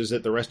the East is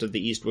that the rest of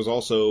the East was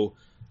also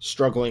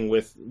struggling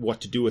with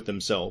what to do with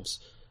themselves.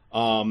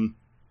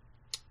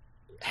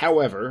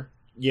 However,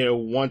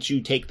 once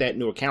you take that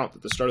into account,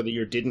 that the start of the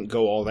year didn't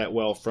go all that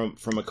well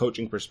from a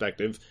coaching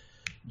perspective,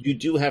 you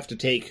do have to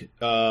take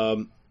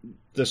the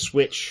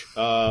switch,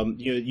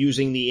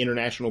 using the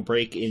international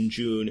break in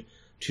June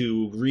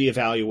to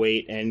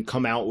reevaluate and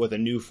come out with a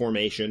new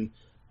formation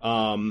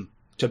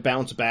to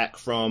bounce back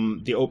from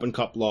the Open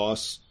Cup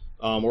loss,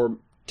 or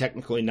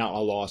technically not a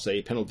loss,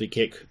 a penalty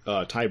kick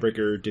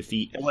tiebreaker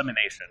defeat.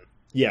 Elimination.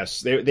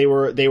 Yes, they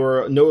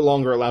were no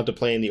longer allowed to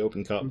play in the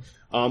Open Cup.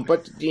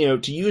 But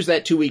to use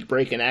that 2-week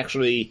break and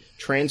actually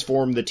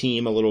transform the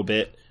team a little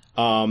bit,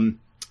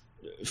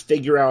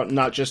 figure out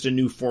not just a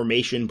new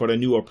formation but a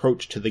new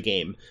approach to the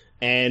game,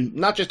 and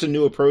not just a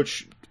new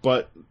approach,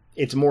 but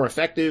it's more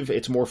effective.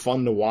 It's more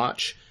fun to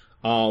watch.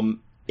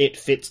 it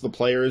fits the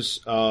players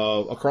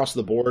across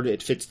the board.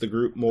 It fits the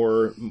group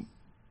more.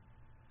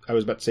 I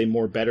was about to say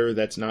more better.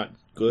 That's not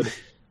good.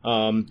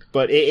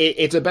 But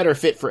it's a better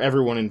fit for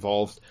everyone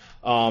involved.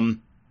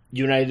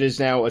 United is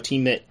now a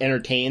team that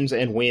entertains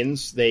and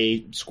wins.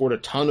 They scored a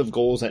ton of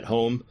goals at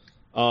home.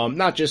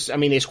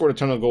 They scored a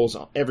ton of goals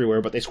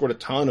everywhere, but they scored a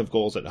ton of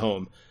goals at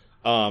home.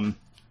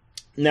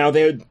 Now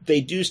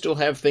they do still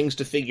have things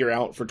to figure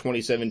out for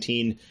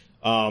 2017,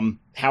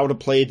 how to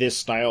play this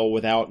style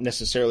without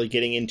necessarily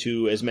getting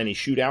into as many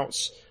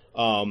shootouts.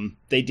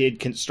 They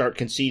did start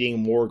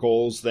conceding more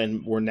goals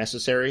than were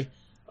necessary.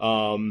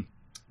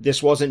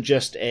 This wasn't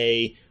just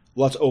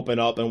let's open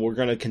up and we're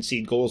going to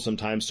concede goals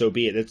sometimes, so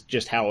be it. It's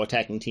just how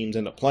attacking teams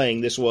end up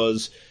playing.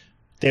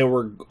 There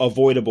were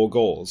avoidable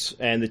goals,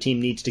 and the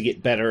team needs to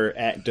get better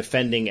at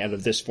defending out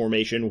of this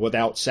formation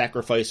without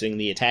sacrificing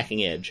the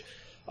attacking edge.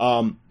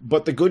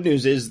 But the good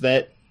news is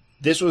that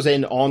this was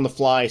an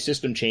on-the-fly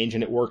system change,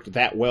 and it worked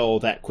that well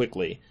that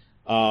quickly.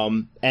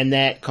 And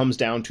that comes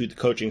down to the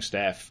coaching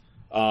staff.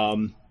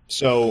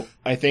 So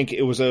I think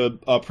it was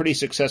a pretty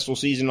successful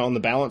season on the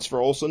balance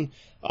for Olsen.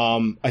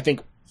 I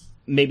think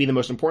maybe the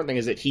most important thing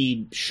is that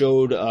he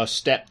showed a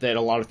step that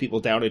a lot of people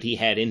doubted he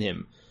had in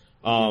him,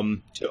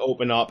 to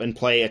open up and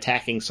play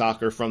attacking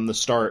soccer from the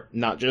start,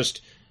 not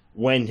just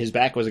when his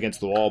back was against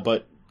the wall,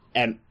 but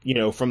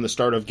from the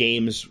start of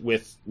games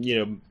with,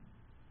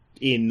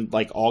 in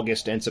like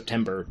August and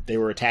September, they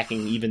were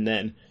attacking even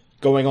then,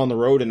 going on the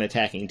road and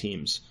attacking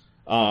teams.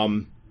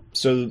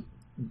 So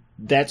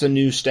that's a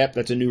new step,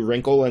 that's a new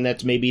wrinkle, and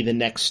that's maybe the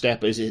next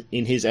step is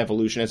in his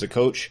evolution as a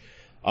coach.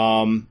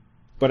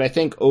 But I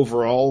think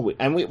overall,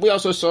 and we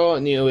also saw,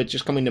 it's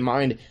just coming to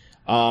mind,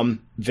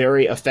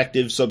 very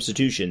effective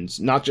substitutions.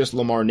 Not just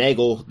Lamar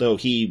Nagel, though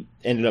he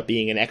ended up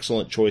being an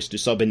excellent choice to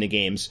sub into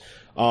games,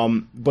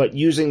 but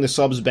using the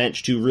subs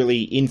bench to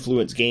really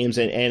influence games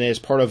and as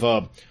part of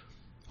a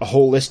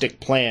holistic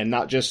plan,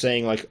 not just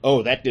saying like,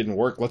 oh, that didn't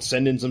work, let's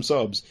send in some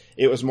subs.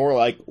 It was more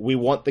like, we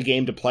want the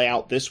game to play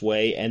out this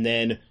way, and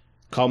then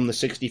come the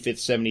 65th,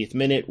 70th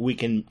minute, we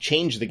can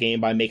change the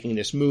game by making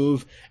this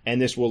move, and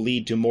this will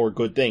lead to more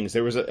good things.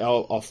 There was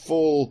a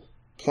full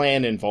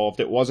plan involved.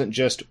 It wasn't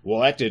just,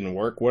 well, that didn't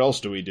work, what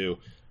else do we do?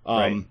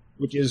 Right.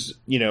 Which is,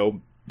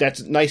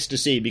 that's nice to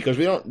see, because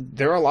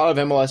there are a lot of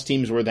MLS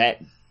teams where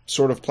that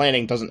sort of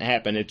planning doesn't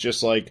happen. It's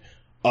just like,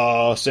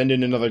 send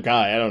in another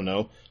guy, I don't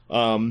know.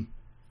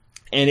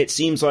 And it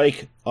seems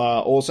like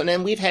Olsen,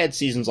 and we've had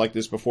seasons like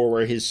this before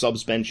where his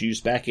subs bench use,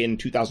 back in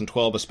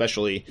 2012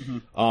 especially,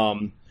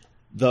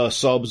 the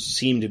subs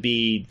seem to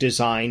be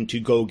designed to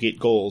go get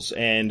goals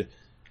and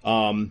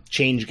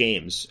change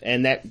games.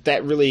 And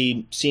that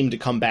really seemed to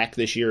come back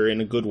this year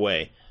in a good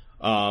way.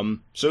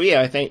 So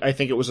yeah, I think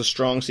it was a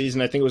strong season.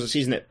 I think it was a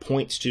season that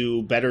points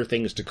to better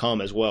things to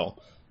come as well.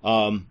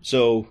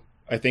 So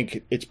I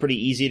think it's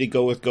pretty easy to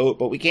go with GOAT,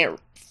 but we can't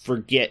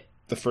forget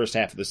the first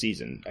half of the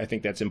season. I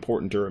think that's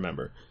important to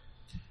remember.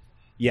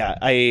 Yeah,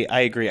 I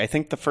agree. I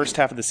think the first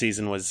half of the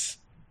season was,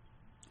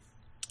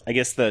 I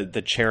guess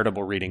the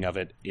charitable reading of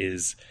it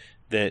is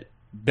that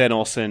Ben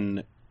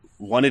Olsen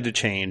wanted to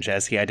change,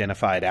 as he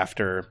identified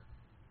after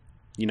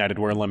United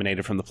were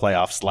eliminated from the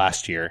playoffs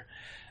last year.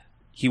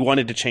 He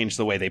wanted to change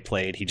the way they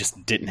played. He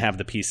just didn't have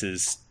the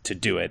pieces to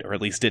do it, or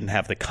at least didn't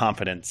have the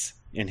confidence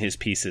in his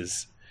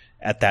pieces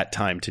at that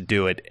time to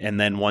do it. And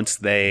then once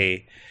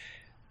they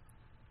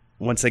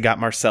got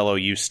Marcelo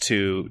used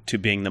to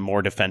being the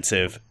more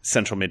defensive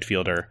central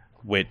midfielder,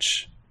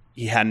 which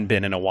he hadn't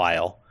been in a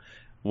while,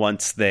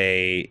 once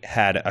they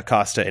had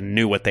Acosta and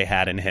knew what they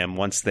had in him,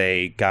 once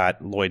they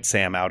got Lloyd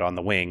Sam out on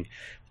the wing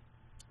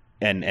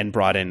and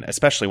brought in,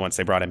 especially once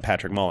they brought in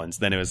Patrick Mullins,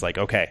 then it was like,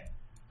 okay,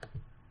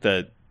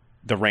 the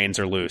reins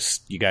are loose.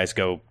 You guys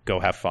go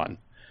have fun.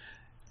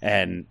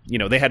 And,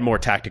 they had more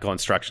tactical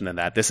instruction than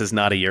that. This is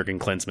not a Jurgen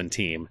Klinsmann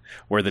team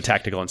where the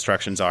tactical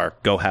instructions are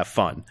go have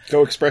fun.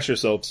 Go express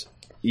yourselves.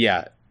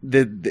 Yeah,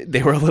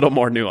 they were a little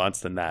more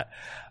nuanced than that.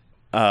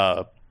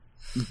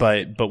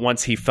 But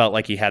once he felt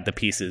like he had the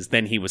pieces,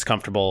 then he was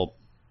comfortable,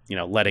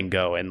 letting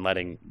go and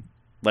letting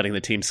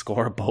the team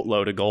score a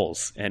boatload of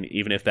goals. And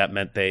even if that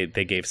meant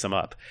they gave some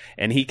up.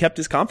 And he kept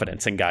his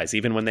confidence in guys,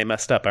 even when they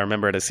messed up. I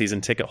remember at a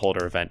season ticket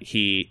holder event,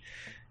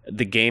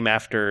 the game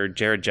after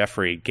Jared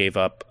Jeffrey gave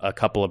up a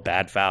couple of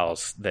bad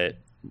fouls, that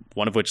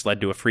one of which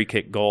led to a free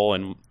kick goal,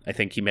 and I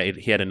think he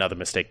had another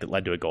mistake that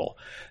led to a goal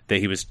that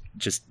he was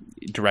just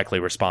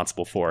directly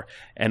responsible for.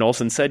 And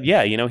Olsen said,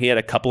 yeah, he had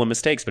a couple of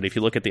mistakes, but if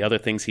you look at the other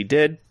things he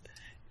did,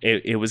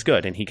 it was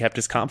good, and he kept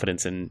his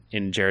confidence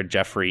in Jared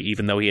Jeffrey,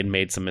 even though he had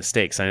made some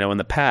mistakes. I know in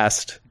the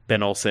past,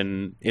 Ben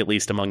Olsen, at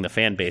least among the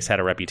fan base, had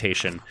a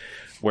reputation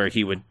where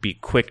he would be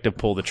quick to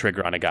pull the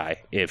trigger on a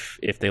guy if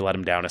they let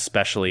him down,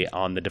 especially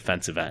on the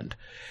defensive end.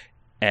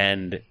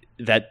 And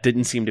that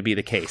didn't seem to be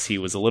the case. He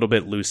was a little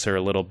bit looser,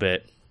 a little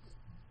bit,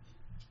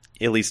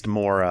 a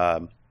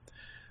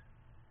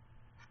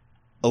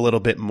little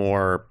bit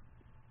more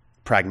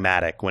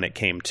pragmatic when it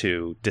came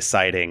to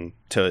deciding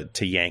to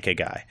yank a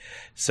guy.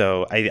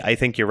 So I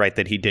think you're right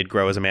that he did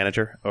grow as a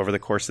manager over the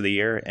course of the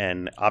year,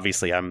 and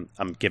obviously I'm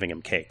giving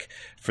him cake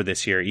for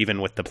this year, even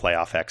with the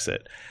playoff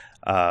exit.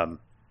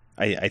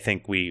 I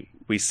think we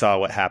saw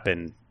what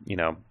happened,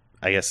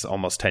 I guess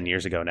almost 10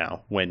 years ago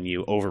now, when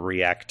you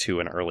overreact to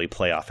an early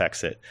playoff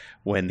exit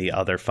when the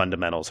other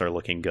fundamentals are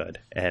looking good.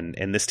 And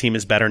this team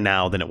is better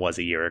now than it was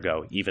a year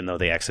ago, even though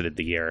they exited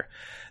the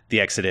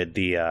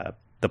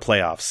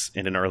playoffs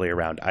in an earlier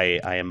round. I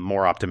am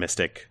more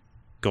optimistic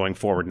going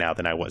forward now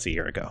than I was a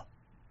year ago.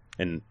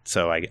 And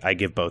so I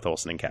give both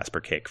Olsen and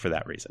Casper cake for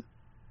that reason.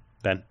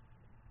 Ben?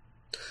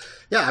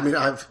 Yeah, I mean,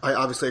 I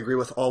obviously agree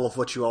with all of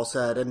what you all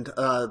said. And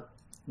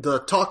the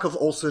talk of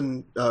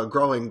Olsen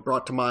growing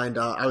brought to mind,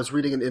 I was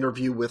reading an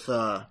interview with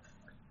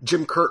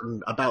Jim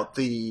Curtin about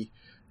the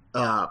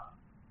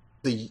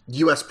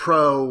U.S.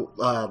 Pro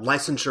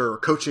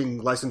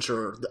coaching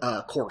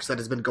licensure course that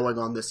has been going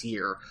on this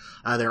year.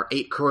 There are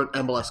 8 current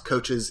MLS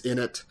coaches in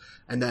it,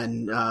 and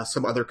then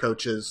some other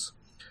coaches.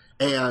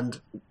 And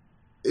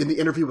in the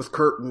interview with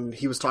Curtin,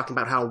 he was talking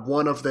about how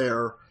one of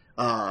their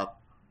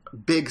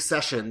big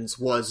sessions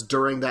was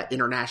during that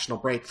international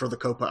break for the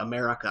Copa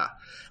America.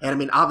 And I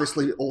mean,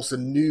 obviously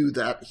Olsen knew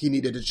that he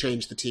needed to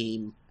change the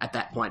team at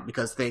that point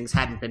because things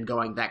hadn't been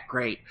going that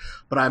great.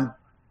 But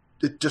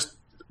it just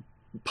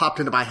popped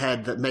into my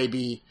head that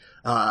maybe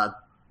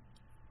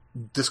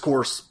this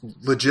course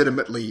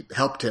legitimately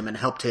helped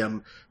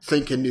him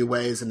think in new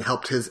ways and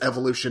helped his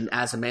evolution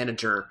as a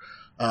manager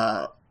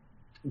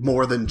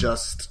more than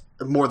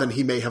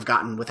he may have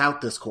gotten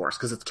without this course,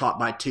 because it's taught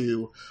by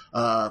 2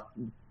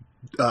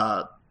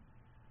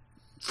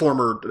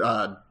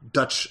 former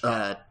Dutch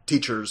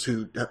teachers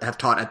who have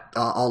taught at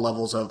all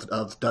levels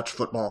of Dutch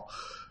football.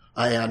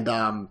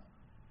 And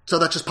so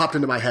that just popped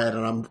into my head,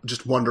 and I'm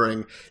just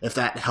wondering if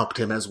that helped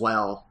him as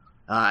well.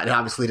 It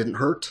obviously didn't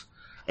hurt,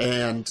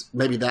 and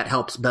maybe that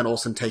helps Ben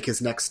Olsen take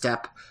his next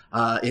step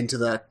into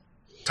the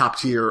top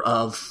tier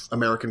of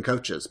American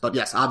coaches. But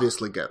yes,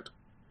 obviously good.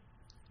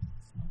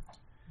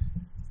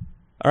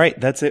 All right,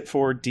 that's it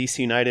for DC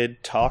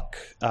United talk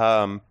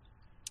for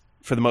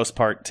the most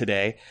part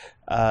today.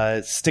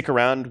 Stick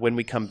around. When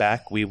we come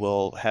back, we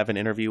will have an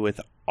interview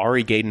with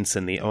Ari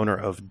Gadenson, the owner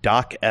of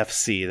Dock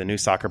FC, the new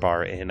soccer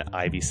bar in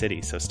Ivy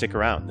City. So stick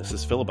around. This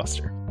is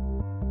Filibuster.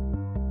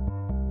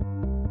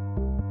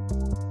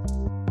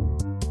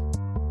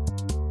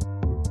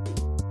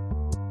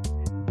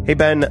 Hey,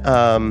 Ben,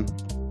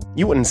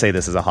 you wouldn't say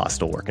this is a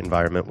hostile work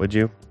environment, would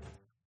you?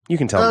 You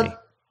can tell me.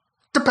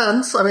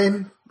 Depends. I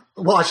mean,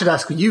 well, I should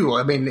ask you.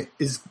 I mean,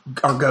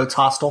 are goats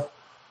hostile?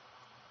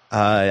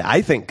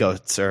 I think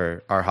goats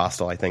are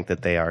hostile. I think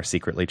that they are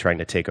secretly trying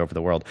to take over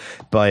the world.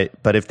 But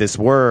if this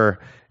were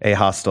a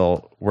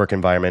hostile work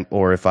environment,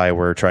 or if I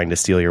were trying to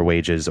steal your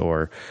wages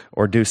or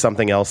do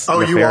something else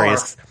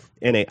nefarious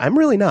I'm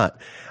really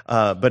not.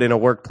 But in a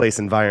workplace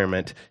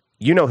environment,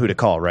 you know who to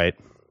call, right?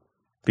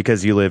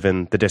 Because you live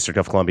in the District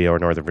of Columbia or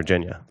Northern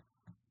Virginia.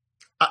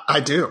 I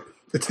do.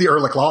 It's the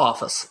Ehrlich Law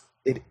Office.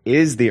 It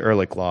is the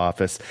Ehrlich Law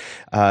Office.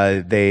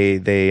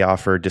 They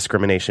offer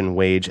discrimination,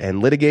 wage, and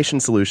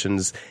litigation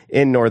solutions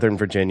in Northern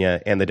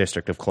Virginia and the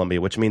District of Columbia,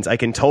 which means I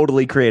can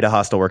totally create a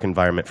hostile work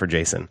environment for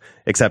Jason.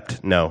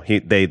 Except, no,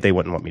 they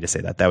wouldn't want me to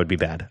say that. That would be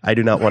bad. I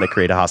do not want to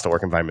create a hostile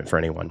work environment for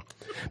anyone.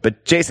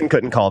 But Jason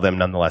couldn't call them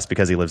nonetheless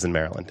because he lives in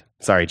Maryland.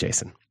 Sorry,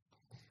 Jason.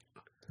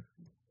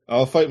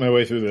 I'll fight my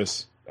way through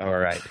this. All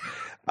right.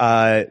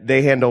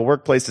 They handle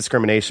workplace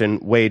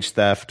discrimination, wage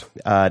theft,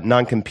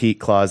 non-compete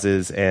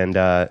clauses, and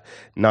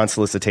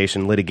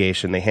non-solicitation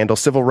litigation. They handle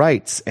civil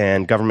rights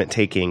and government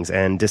takings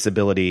and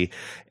disability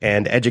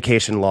and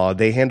education law.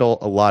 They handle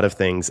a lot of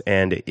things.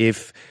 And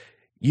if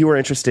you are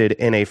interested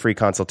in a free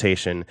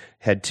consultation,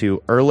 head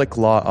to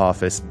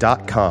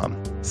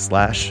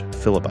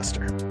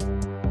ehrlichlawoffice.com/filibuster.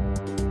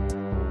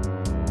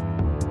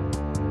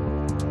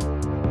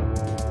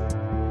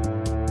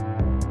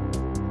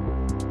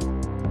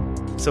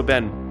 So,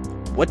 Ben,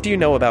 what do you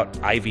know about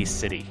Ivy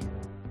City?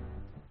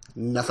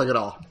 Nothing at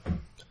all.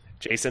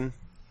 Jason,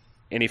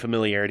 any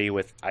familiarity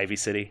with Ivy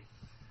City?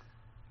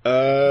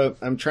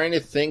 I'm trying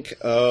to think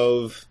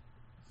of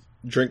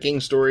drinking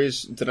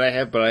stories that I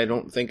have, but I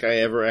don't think I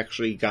ever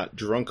actually got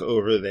drunk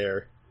over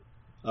there.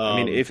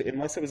 I mean,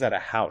 unless it was at a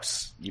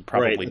house, you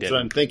probably did.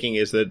 What I'm thinking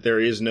is that there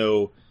is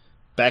no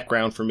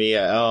background for me.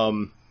 I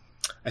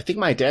think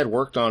my dad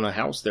worked on a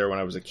house there when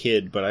I was a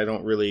kid, but I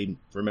don't really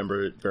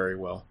remember it very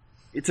well.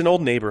 It's an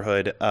old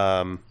neighborhood.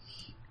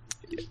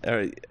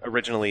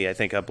 Originally, I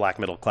think, a black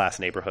middle-class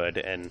neighborhood,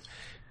 and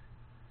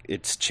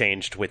it's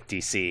changed with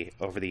DC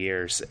over the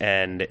years.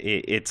 And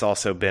it's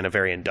also been a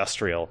very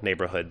industrial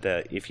neighborhood.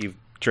 If you've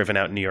driven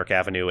out New York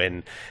Avenue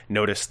and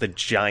noticed the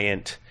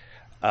giant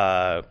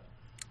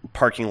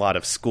parking lot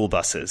of school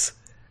buses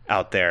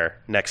out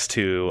there next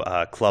to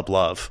Club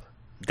Love,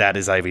 that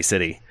is Ivy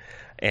City.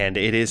 And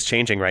it is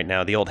changing right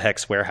now. The old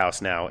Hex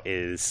warehouse now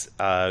is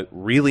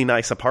really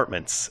nice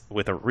apartments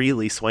with a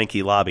really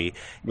swanky lobby.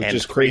 Which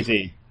is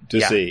crazy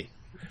to see.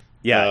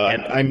 Yeah.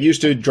 And I'm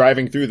used to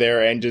driving through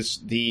there, and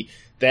just the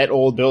that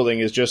old building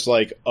is just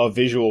like a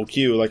visual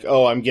cue, like,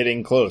 oh, I'm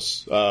getting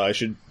close. I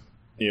should,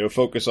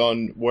 focus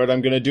on what I'm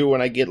going to do when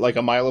I get like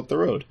a mile up the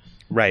road.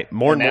 Right.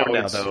 More and more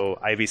now, it's- though,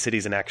 Ivy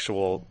City's an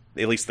actual,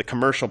 at least the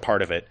commercial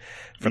part of it,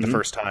 for the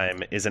first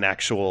time, is an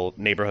actual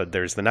neighborhood.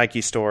 There's the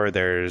Nike store,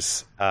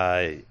 there's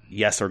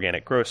Yes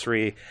Organic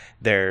Grocery,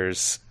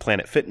 there's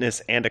Planet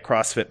Fitness and a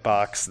CrossFit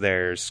box,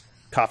 there's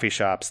coffee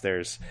shops,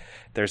 there's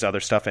other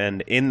stuff.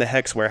 And in the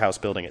Hex Warehouse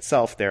building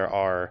itself, there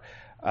are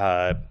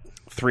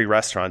 3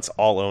 restaurants,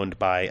 all owned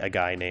by a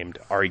guy named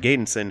Ari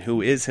Gadenson,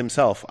 who is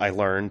himself, I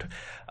learned,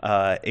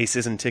 a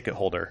season ticket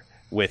holder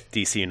with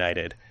DC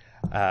United.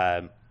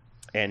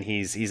 And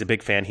he's a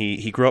big fan.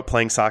 He grew up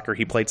playing soccer.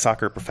 He played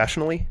soccer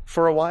professionally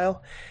for a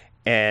while.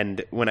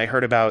 And when I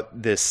heard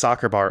about this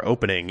soccer bar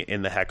opening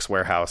in the Hex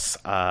Warehouse,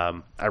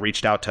 I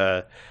reached out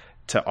to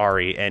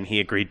Ari, and he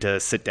agreed to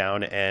sit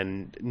down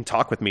and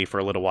talk with me for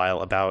a little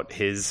while about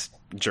his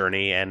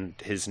journey and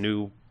his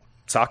new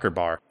soccer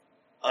bar.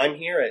 I'm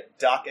here at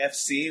Dock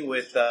FC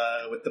with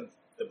the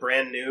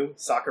brand new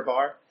soccer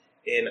bar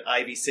in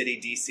Ivy City,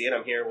 DC, and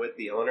I'm here with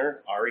the owner,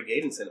 Ari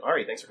Gadenson.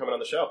 Ari, thanks for coming on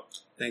the show.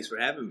 Thanks for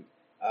having me.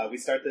 We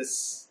start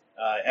this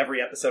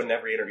every episode and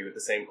every interview with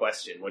the same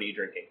question. What are you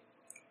drinking?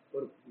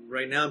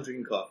 Right now I'm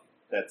drinking coffee.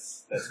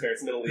 That's fair.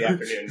 It's middle of the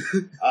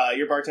afternoon.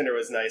 Your bartender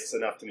was nice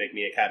enough to make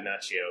me a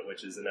catenaccio,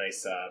 which is a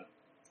nice.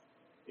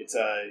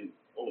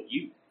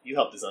 You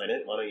helped design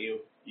it. Why don't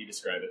you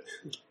describe it?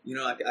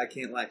 I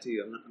can't lie to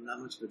you. I'm not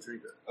much of a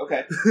drinker.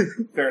 Okay,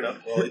 fair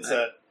enough. Well,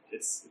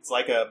 it's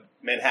like a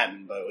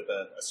Manhattan, but with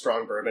a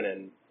strong bourbon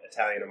and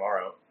Italian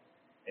Amaro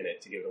in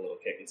it to give it a little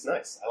kick. It's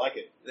nice. I like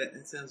it.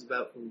 That sounds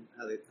about from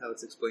how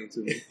it's explained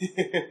to me.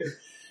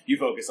 You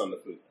focus on the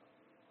food.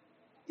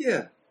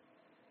 Yeah,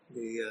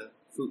 the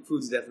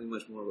food's definitely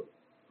much more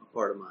a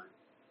part of mine.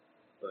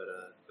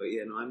 But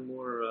yeah, no, I'm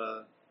more.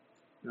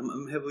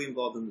 I'm heavily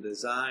involved in the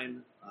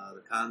design,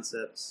 the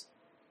concepts,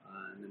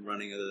 and then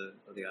running of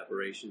the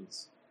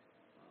operations.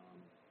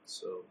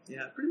 So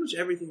yeah, pretty much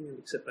everything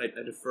except I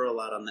defer a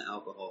lot on the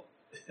alcohol.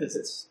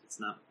 It's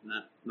not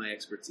my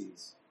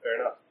expertise.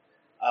 Fair enough.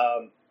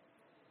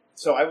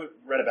 So I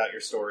read about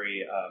your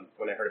story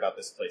when I heard about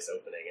this place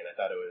opening, and I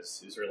thought it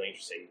was really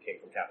interesting. You came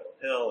from Capitol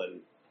Hill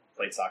and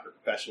played soccer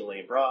professionally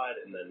abroad,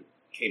 and then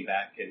came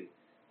back and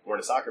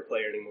weren't a soccer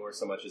player anymore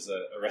so much as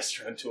a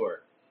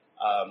restaurateur.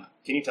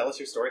 Can you tell us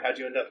your story? How'd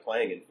you end up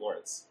playing in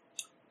Florence?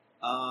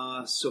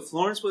 So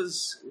Florence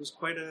was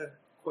quite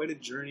a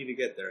journey to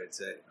get there, I'd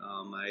say.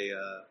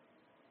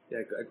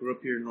 I grew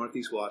up here in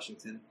Northeast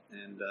Washington,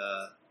 and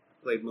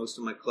played most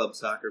of my club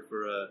soccer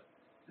for a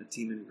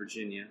team in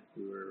Virginia.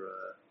 We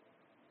were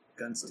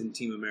Gunston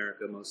Team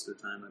America most of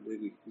the time. I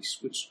believe we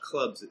switched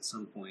clubs at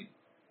some point.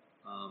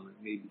 It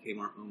maybe became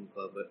our own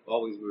club, but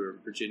always we were a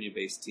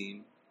Virginia-based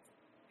team.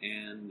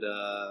 And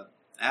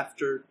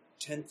after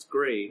 10th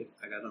grade,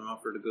 I got an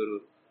offer to go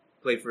to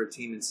play for a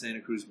team in Santa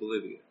Cruz,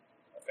 Bolivia.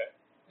 Okay.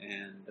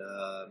 And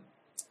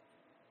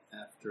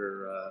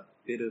after a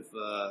bit of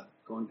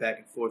going back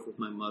and forth with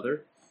my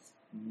mother,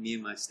 me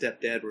and my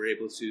stepdad were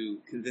able to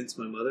convince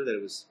my mother that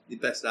it was the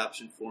best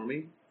option for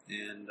me,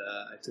 and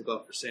I took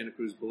off for Santa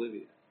Cruz,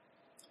 Bolivia,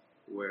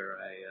 where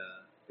I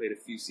played a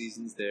few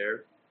seasons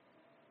there.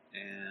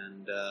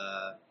 And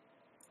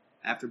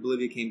after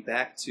Bolivia, came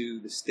back to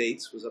the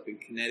States, was up in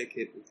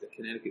Connecticut with the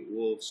Connecticut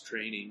Wolves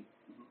training,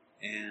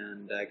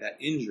 and I got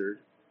injured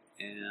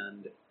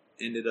and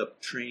ended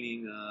up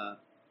training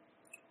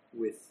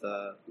with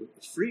the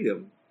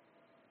Freedom,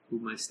 who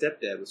my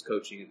stepdad was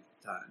coaching at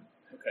the time.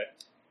 Okay.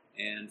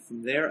 And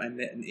from there, I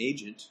met an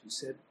agent who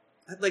said,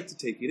 "I'd like to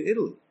take you to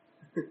Italy."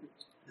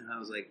 And I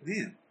was like,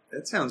 "Man,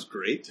 that sounds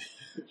great."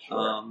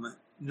 Sure.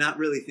 Not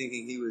really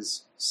thinking he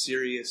was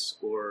serious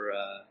or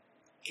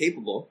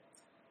capable.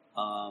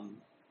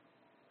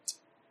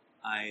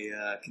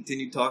 I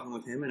continued talking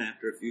with him, and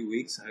after a few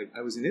weeks,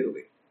 I was in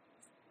Italy.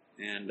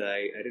 And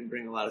I didn't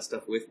bring a lot of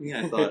stuff with me.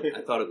 I thought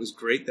it was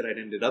great that I'd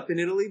ended up in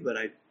Italy, but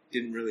I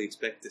didn't really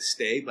expect to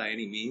stay by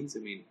any means. I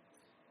mean,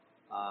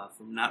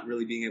 from not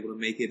really being able to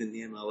make it in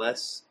the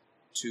MLS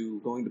to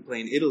going to play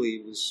in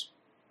Italy was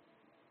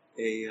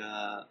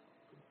a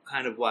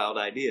kind of wild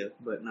idea,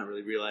 but not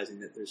really realizing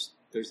that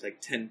there's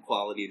like 10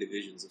 quality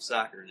divisions of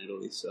soccer in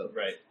Italy, so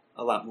Right.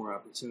 a lot more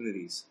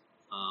opportunities.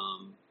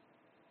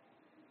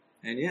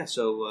 And yeah,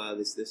 so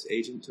this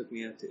agent took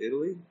me out to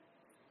Italy,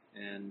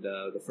 and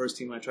the first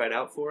team I tried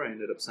out for, I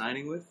ended up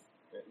signing with.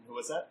 Who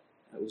was that?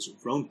 That was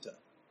Ronta.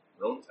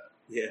 Ronta.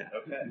 Yeah.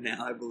 Okay.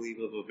 Now I believe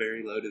of a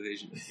very low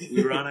division.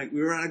 We were on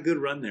a good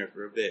run there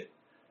for a bit.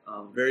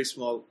 Very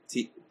small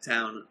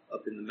town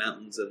up in the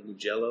mountains of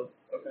Mugello.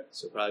 Okay.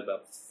 So probably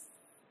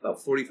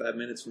about 45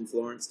 minutes from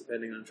Florence,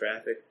 depending on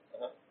traffic.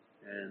 Uh-huh.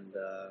 And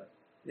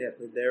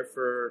played there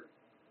for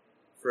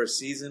a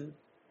season,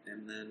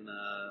 and then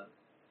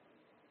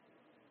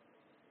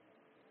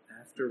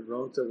after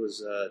Ronta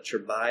was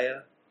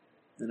Cerbaia.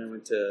 Then I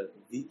went to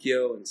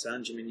Vicchio and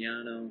San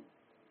Gimignano,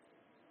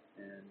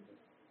 and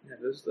yeah,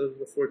 those were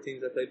the 4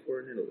 teams I played for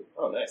in Italy.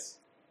 Oh, nice.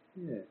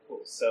 Yeah.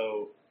 Cool.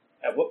 So,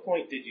 at what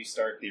point did you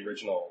start the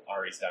original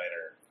Ari's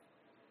Diner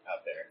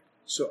out there?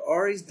 So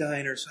Ari's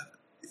Diner, so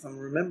if I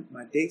remember,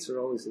 my dates are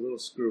always a little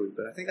screwy,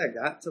 but I think I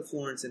got to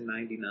Florence in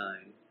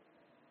 99,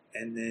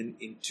 and then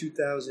in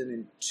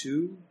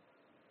 2002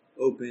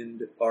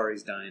 opened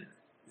Ari's Diner.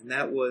 And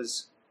that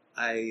was,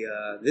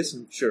 this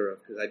I'm sure of,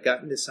 because I'd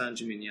gotten to San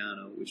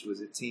Gimignano, which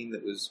was a team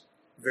that was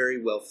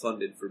very well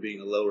funded for being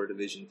a lower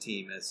division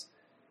team. As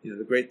you know,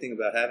 the great thing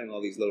about having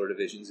all these lower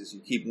divisions is you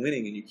keep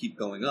winning and you keep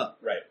going up.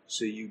 Right.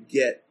 So you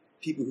get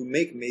people who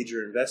make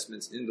major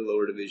investments into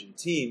lower division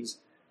teams,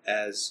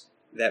 as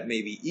that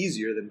may be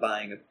easier than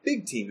buying a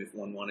big team if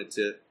one wanted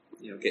to,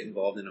 get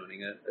involved in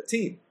owning a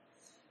team.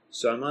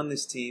 So I'm on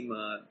this team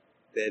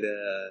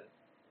that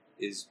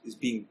is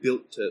being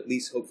built to at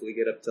least hopefully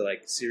get up to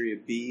like Serie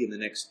B in the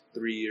next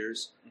 3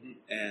 years,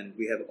 and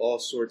we have all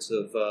sorts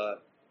of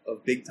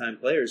big time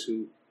players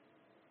who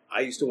I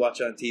used to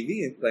watch on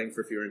TV and playing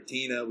for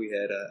Fiorentina. We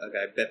had a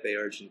guy Beppe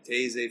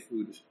Argentese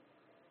who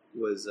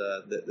was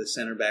the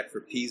center back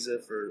for Pisa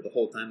for the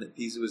whole time that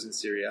Pisa was in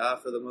Serie A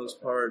for the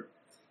most part.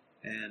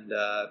 And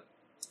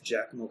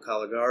Giacomo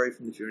Caligari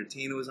from the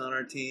Fiorentina was on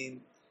our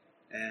team.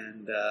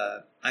 And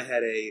I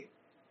had a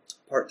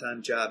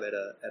part-time job at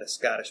a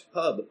Scottish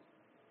pub.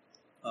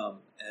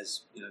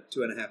 As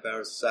 2.5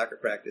 hours of soccer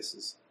practice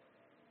is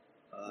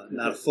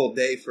not a full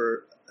day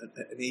for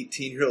an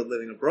 18-year-old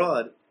living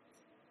abroad.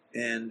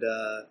 And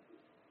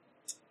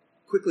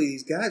quickly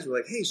these guys were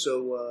like, "Hey,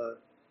 so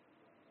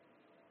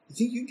you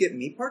think you can get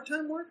me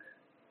part-time work?"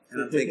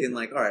 And I'm thinking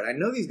like, all right, I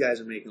know these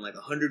guys are making like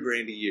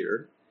 $100,000 a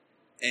year,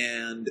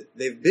 and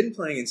they've been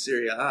playing in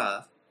Serie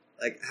A.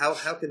 Like,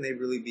 how can they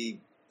really be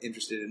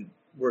interested in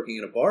working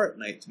at a bar at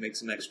night to make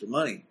some extra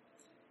money?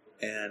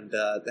 And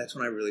that's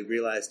when I really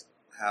realized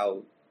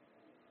how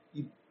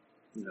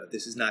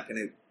this is not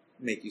going to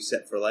make you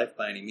set for life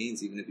by any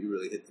means, even if you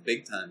really hit the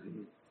big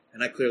time.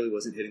 And I clearly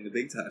wasn't hitting the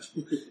big time.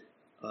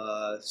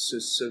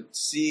 So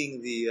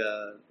seeing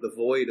the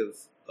void of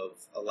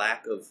a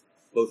lack of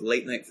both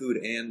late night food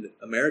and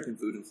American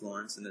food in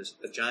Florence, and there's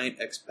a giant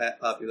expat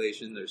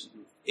population. There's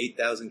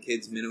 8,000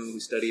 kids minimum who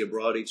study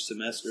abroad each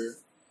semester,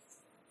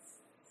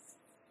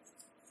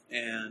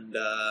 and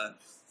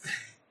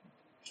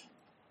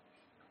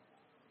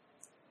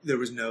there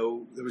was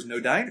no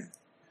diner,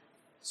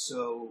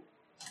 so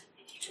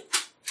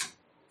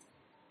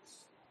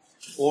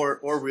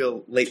or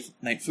real late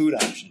night food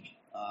option.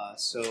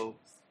 So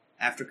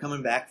after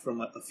coming back from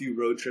a few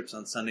road trips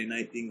on Sunday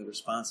night, being the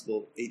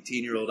responsible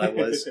 18-year-old I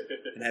was,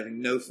 and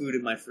having no food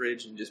in my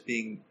fridge, and just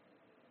being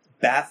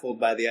baffled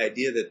by the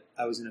idea that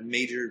I was in a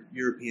major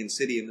European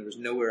city and there was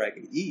nowhere I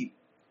could eat,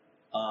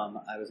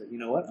 I was like, you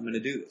know what, I'm going to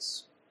do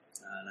this.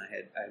 And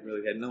I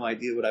really had no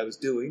idea what I was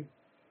doing,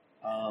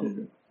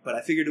 but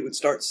I figured it would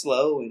start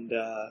slow, and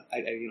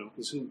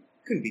because who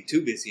couldn't be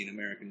too busy in an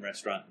American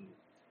restaurant and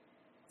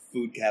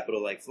food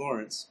capital like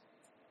Florence.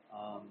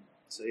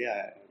 So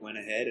yeah, I went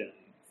ahead and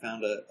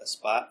found a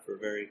spot for a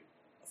very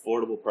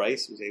affordable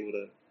price. Was able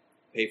to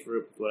pay for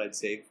it with what I'd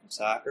saved from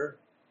soccer,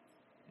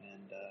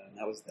 and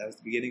that was the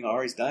beginning of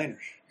Ari's Diner.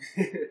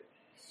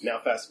 Now,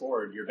 fast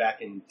forward, you're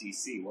back in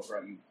DC. What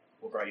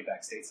brought you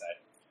back stateside?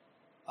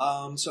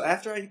 So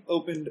after I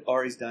opened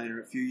Ari's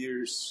Diner, a few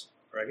years,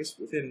 or I guess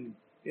within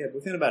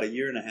about a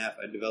year and a half,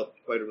 I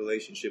developed quite a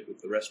relationship with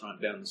the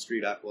restaurant down the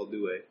street, Acqua al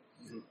Due,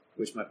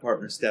 which my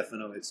partner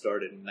Stefano had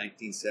started in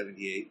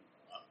 1978.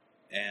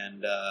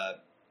 And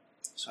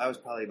so I was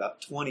probably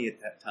about 20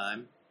 at that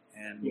time,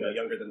 and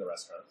younger than the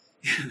restaurant.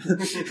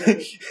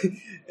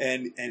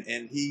 and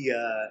he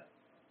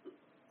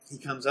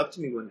comes up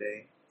to me one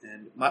day,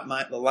 and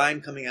the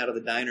line coming out of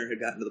the diner had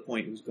gotten to the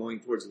point it was going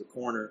towards the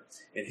corner,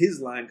 and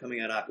his line coming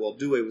out of Acqua al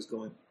Due was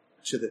going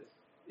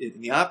in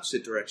the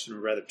opposite direction, or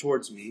rather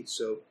towards me.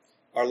 So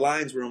our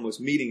lines were almost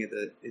meeting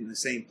in the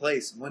same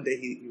place. And one day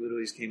he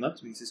literally just came up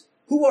to me and says,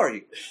 "Who are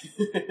you?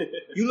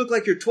 You look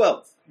like you're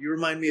 12. You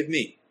remind me of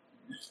me."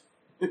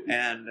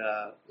 And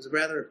it was a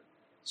rather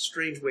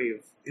strange way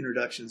of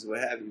introductions, what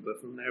have you.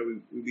 But from there,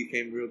 we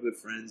became real good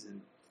friends,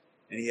 and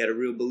he had a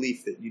real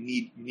belief that you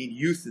need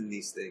youth in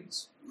these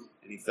things,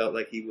 and he felt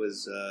like he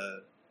was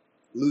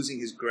losing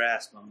his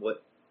grasp on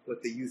what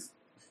the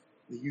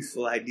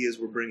youthful ideas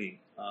were bringing.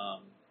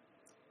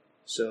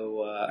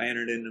 So I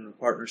entered into a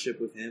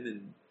partnership with him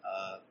and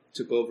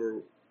took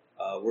over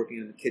working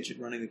in the kitchen,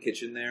 running the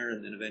kitchen there,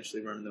 and then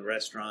eventually running the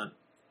restaurant.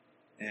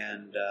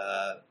 And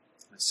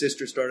my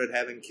sister started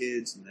having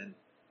kids, and then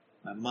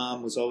my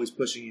mom was always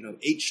pushing,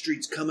 8th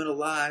Street's coming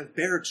alive,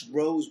 Barracks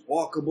Row's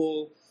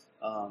walkable.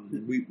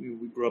 And we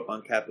grew up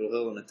on Capitol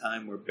Hill in a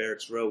time where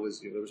Barracks Row was,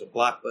 there was a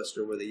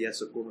Blockbuster where the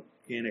Yes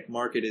Organic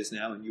Market is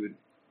now, and you would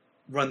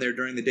run there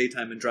during the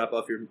daytime and drop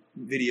off your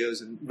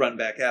videos and run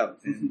back out.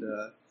 And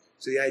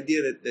so the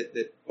idea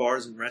that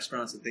bars and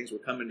restaurants and things were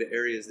coming to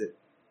areas that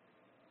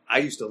I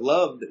used to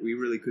love that we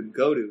really couldn't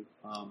go to,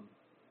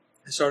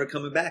 I started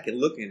coming back and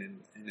looking,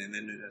 and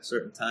then at a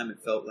certain time it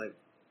felt like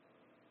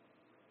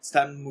it's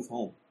time to move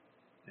home.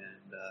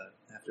 And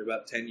after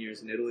about 10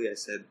 years in Italy, I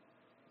said,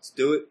 let's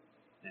do it,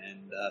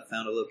 and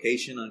found a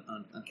location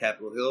on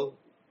Capitol Hill,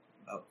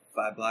 about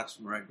 5 blocks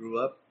from where I grew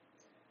up,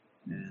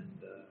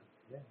 and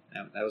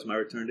that was my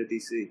return to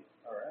DC.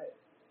 All right.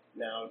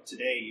 Now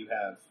today you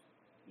have,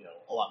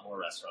 a lot more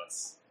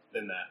restaurants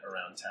than that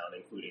around town,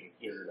 including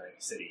here in Ivy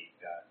City.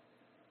 You've got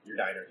your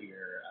diner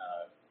here.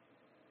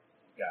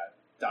 You've got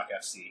Doc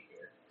FC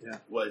here. Yeah.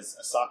 Was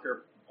a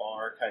soccer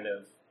bar kind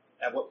of?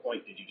 At what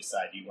point did you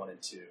decide you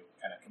wanted to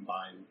kind of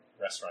combine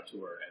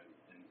restaurateur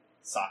and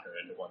soccer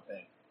into one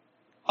thing?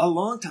 A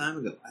long time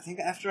ago. I think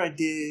after I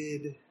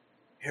did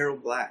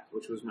Harold Black,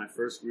 which was my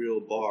first real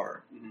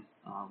bar,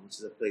 which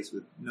is a place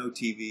with no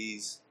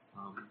TVs,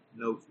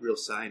 no real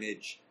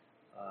signage,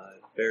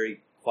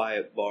 very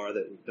quiet bar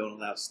that we don't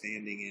allow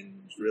standing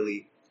in,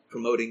 really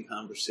promoting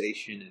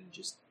conversation and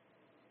just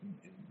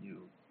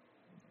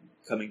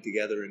coming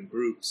together in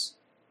groups.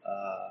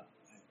 I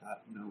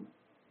thought,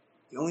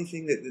 the only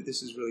thing that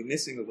this is really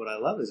missing of what I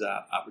love is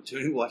an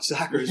opportunity to watch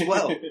soccer as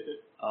well.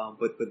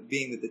 But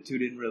being that the two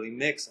didn't really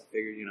mix, I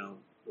figured,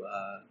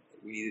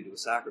 we needed to do a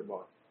soccer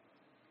bar.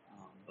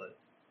 But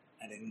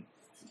I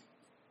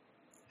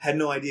had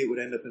no idea it would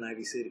end up in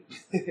Ivy City.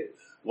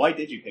 Why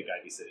did you pick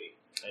Ivy City?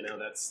 I know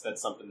that's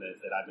something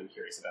that I've been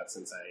curious about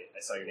since I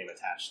saw your name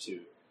attached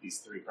to these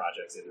 3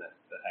 projects in the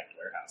Hecht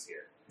warehouse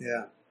here.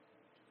 Yeah.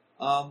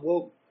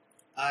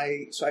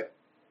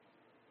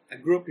 I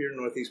grew up here in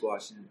Northeast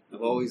Washington.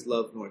 I've always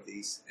loved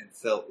Northeast and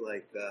felt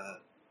like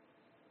it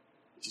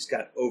just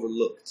got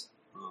overlooked,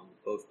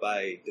 both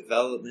by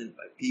development,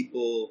 by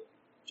people.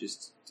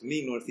 Just to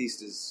me,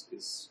 Northeast is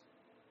it's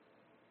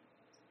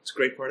a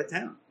great part of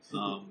town.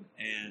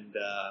 And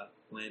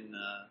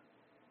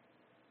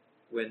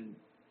when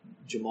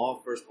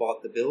Jamal first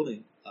bought the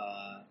building,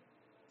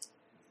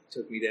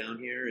 took me down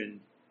here,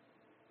 and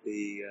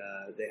they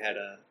had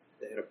a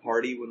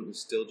party when it was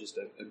still just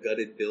a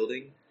gutted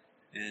building.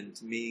 And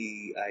to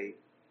me, I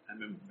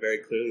remember very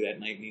clearly that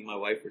night, me and my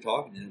wife were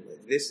talking, and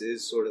this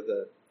is sort of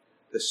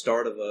the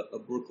start of a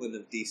Brooklyn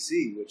of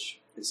DC, which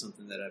is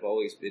something that I've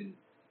always been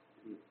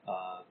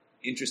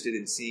interested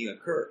in seeing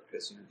occur.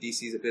 Because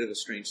DC is a bit of a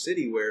strange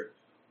city where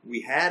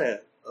we had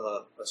a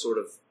sort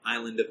of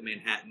island of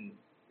Manhattan,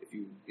 if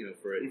you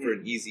for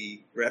an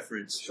easy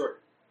reference. Sure.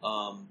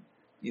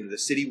 The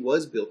city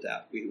was built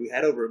out. We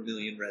had over 1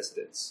 million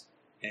residents,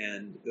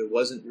 and there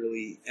wasn't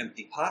really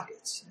empty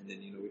pockets. And then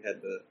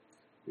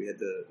we had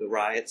the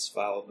riots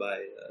followed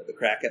by the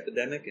crack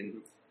epidemic,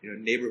 and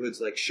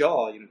neighborhoods like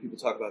Shaw. People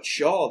talk about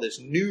Shaw, this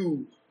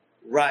new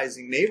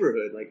rising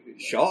neighborhood. Like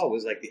Shaw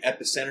was like the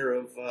epicenter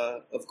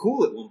of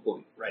cool at one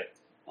point. Right.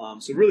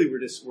 So really,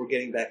 we're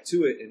getting back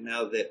to it, and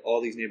now that all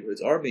these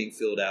neighborhoods are being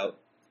filled out,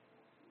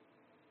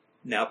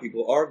 now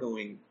people are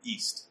going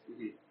east,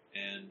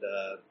 and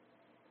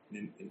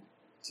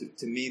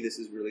to me, this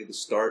is really the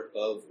start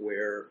of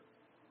where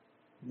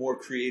more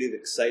creative,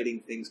 exciting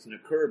things can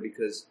occur,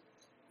 because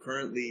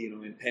currently,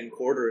 in Penn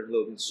Quarter and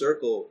Logan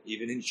Circle,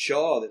 even in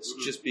Shaw, that's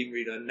just being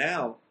redone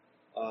now,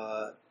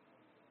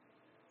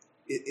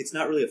 it's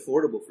not really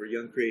affordable for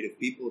young creative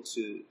people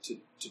to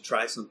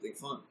try something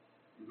fun.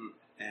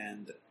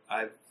 And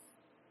I've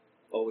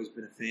always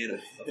been a fan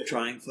of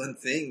trying fun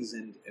things,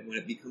 and when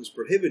it becomes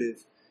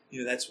prohibitive,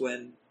 that's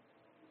when,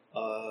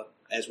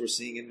 as we're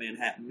seeing in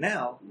Manhattan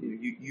now,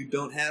 you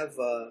don't have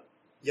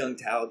young,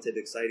 talented,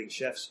 exciting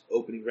chefs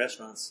opening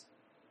restaurants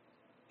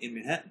in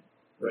Manhattan.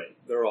 Right.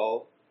 They're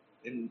all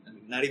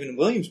not even in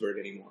Williamsburg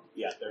anymore.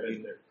 Yeah, they're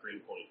in their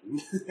Greenpoint.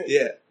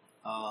 Yeah.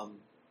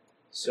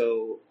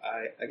 So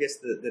I guess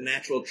the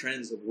natural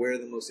trends of where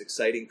the most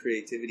exciting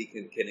creativity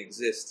can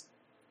exist,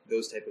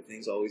 those type of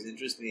things always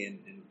interest me, and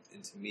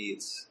to me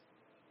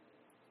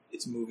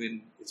it's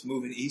moving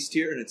east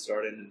here, and it's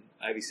starting in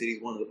Ivy City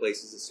is one of the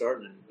places it's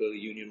starting, and go to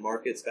Union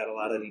Market's got a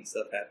lot of neat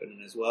stuff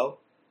happening as well.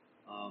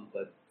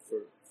 But for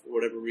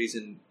whatever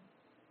reason,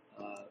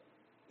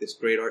 this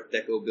great Art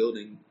Deco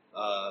building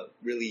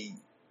really,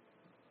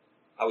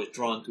 I was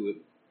drawn to it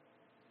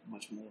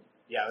much more.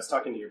 Yeah, I was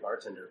talking to your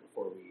bartender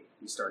before we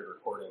started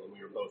recording, and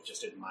we were both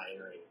just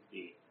admiring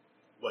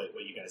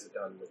what you guys have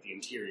done with the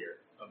interior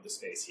of the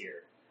space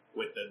here,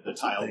 with the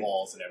tile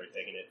walls and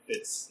everything, and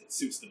it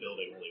suits the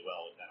building really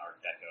well with that Art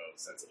Deco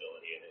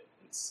sensibility, and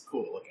it's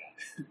cool to look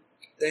at.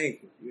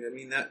 Thank you. I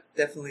mean, that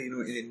definitely,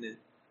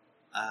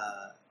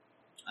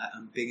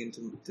 I'm big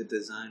into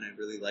design. I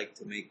really like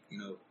to make,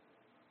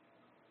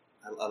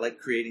 I like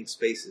creating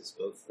spaces,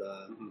 both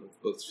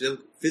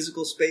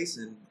physical space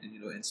and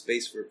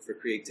space for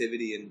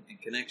creativity and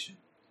connection,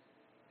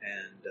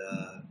 and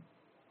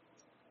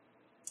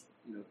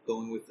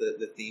going with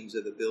the themes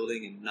of the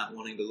building and not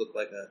wanting to look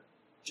like a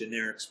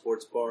generic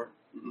sports bar.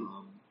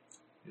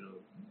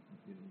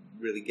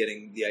 Really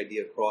getting the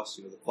idea across.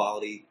 The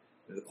quality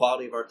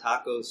of our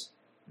tacos.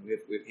 We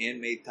have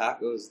handmade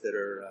tacos that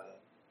are,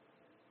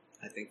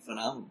 I think,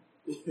 phenomenal.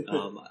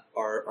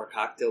 Our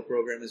cocktail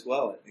program as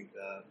well, I think.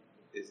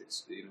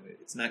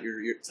 It's not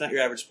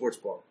your average sports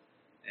bar,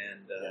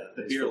 and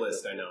the beer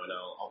list. I know, and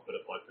I'll put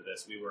a plug for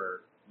this. We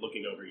were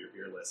looking over your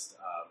beer list.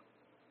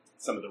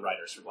 Some of the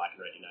writers for Black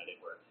and Red United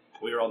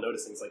we were all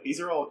noticing it's like these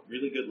are all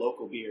really good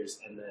local beers,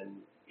 and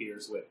then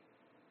beers with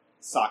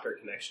soccer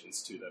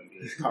connections to them, be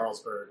it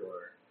Carlsberg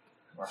or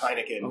or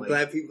Heineken. I'm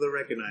glad people are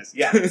recognizing.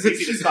 Yeah, it's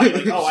easy to spot.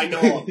 Like, oh, I know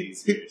all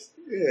these beers.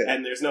 Yeah.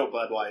 And there's no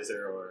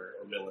Budweiser or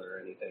Miller or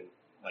anything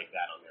like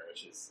that on there,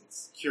 which is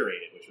it's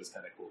curated, which was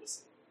kind of cool to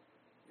see.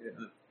 Yeah.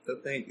 So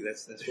thank you.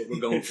 That's what we're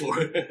going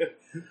for.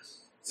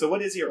 So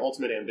what is your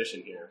ultimate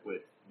ambition here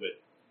with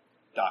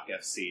Doc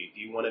FC?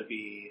 Do you want to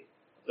be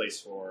a place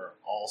for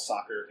all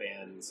soccer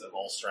fans of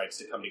all stripes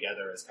to come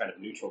together as kind of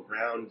neutral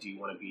ground? Do you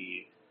want to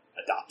be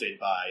adopted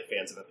by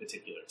fans of a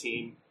particular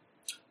team?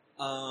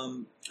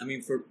 I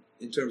mean,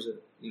 in terms of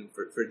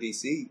for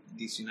DC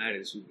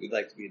United, we'd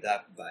like to be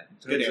adopted by. In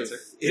Good terms answer.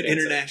 of Good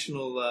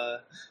international,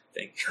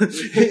 thank you.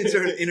 In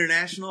terms of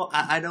international,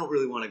 I don't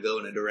really want to go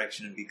in a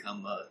direction and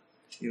become a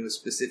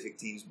specific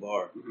team's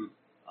bar. Mm-hmm.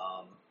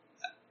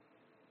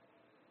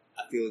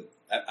 I feel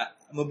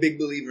I'm a big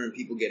believer in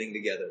people getting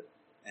together,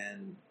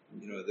 and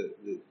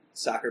the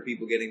soccer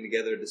people getting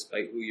together,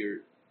 despite who your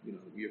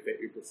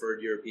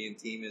preferred European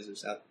team is or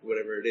South,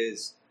 whatever it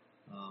is.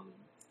 I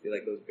feel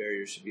like those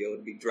barriers should be able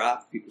to be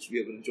dropped. People should be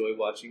able to enjoy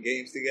watching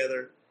games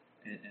together,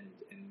 and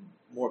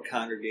more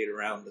congregate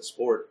around the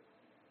sport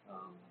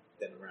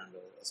than around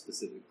a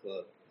specific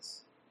club.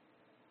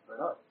 Right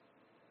on.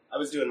 I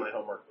was doing my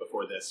homework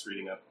before this,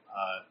 reading up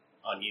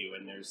on you,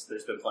 and there's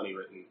been plenty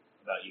written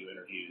about you,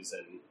 interviews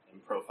and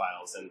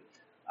profiles, and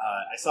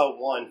I saw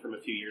one from a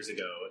few years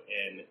ago,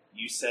 and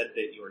you said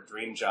that your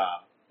dream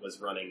job was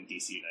running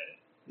DC United.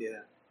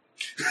 Yeah.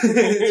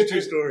 It's a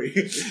true story.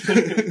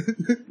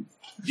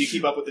 Do you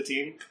keep up with the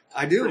team?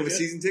 I do. Pretty I'm a good.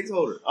 season ticket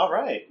holder. All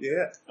right.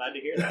 Yeah. Glad to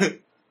hear that.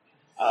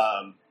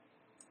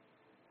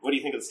 What do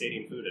you think of the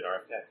stadium food at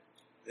RFK?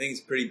 I think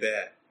it's pretty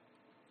bad.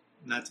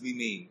 Not to be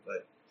mean,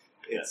 but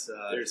it's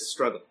there's a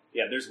struggle.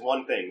 Yeah, there's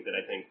one thing that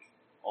I think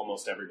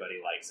almost everybody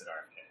likes at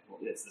RFK,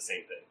 and it's the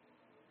same thing.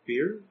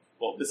 Beer?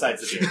 Well,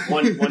 besides the beer,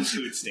 one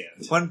food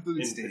stand. One food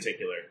in stand.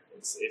 particular,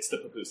 it's the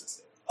pupusa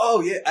stand.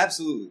 Oh yeah,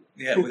 absolutely.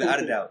 Yeah, without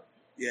a doubt.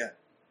 Yeah,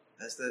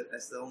 that's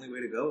the only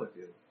way to go. I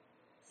feel.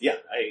 Yeah,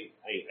 I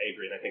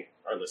agree, and I think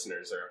our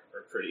listeners are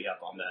pretty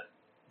up on that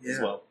as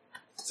well.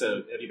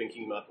 So, have you been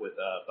keeping up with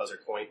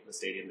Buzzard Point, the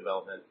stadium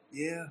development?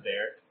 Yeah.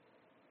 There.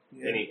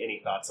 Yeah. Any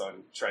thoughts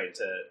on trying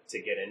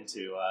to get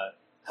into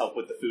help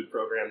with the food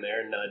program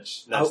there,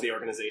 nudge the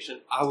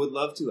organization? I would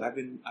love to.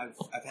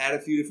 I've had a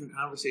few different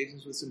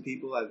conversations with some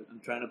people. I'm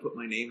trying to put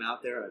my name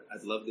out there.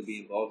 I'd love to be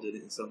involved in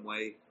it in some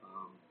way.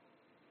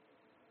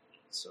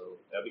 So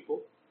That'd be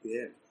cool.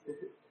 yeah.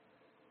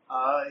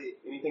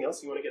 Anything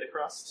else you want to get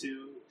across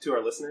to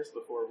our listeners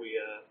before we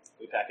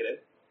pack it in?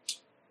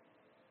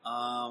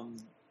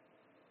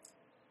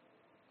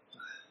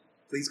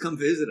 Please come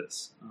visit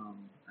us.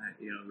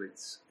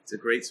 It's a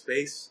great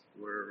space.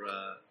 We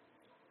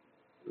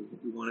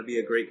want to be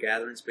a great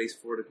gathering space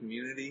for the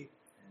community,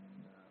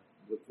 and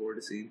look forward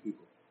to seeing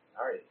people.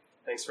 All right.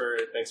 Thanks for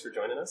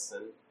joining us,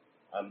 and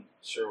I'm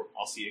sure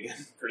I'll see you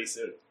again pretty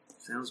soon.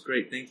 Sounds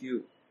great. Thank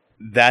you.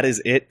 That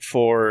is it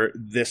for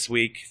this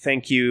week.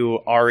 Thank you,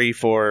 Ari,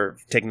 for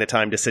taking the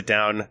time to sit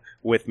down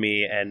with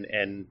me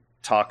and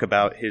talk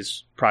about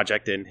his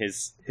project and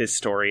his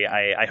story.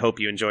 I hope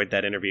you enjoyed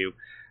that interview,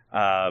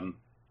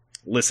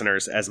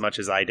 listeners, as much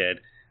as I did.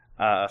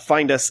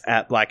 Find us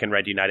at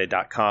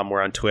blackandredunited.com.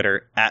 We're on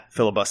Twitter at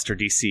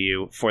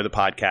filibusterdcu for the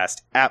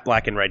podcast, at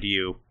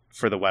blackandredu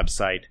for the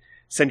website.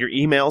 Send your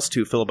emails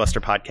to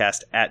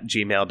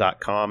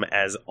filibusterpodcast@gmail.com.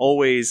 As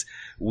always,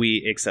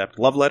 we accept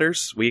love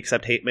letters, we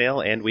accept hate mail,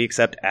 and we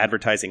accept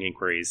advertising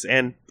inquiries.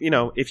 And,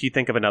 if you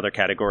think of another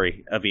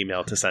category of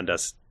email to send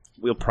us,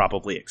 we'll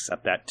probably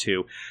accept that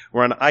too.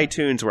 We're on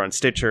iTunes, we're on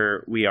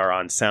Stitcher, we are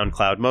on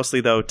SoundCloud. Mostly,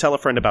 though, tell a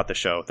friend about the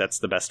show. That's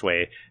the best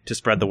way to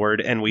spread the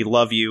word. And we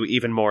love you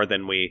even more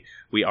than we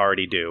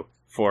already do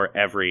for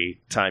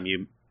every time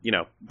you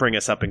bring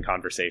us up in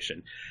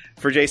conversation.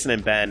 For Jason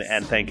and Ben,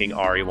 and thanking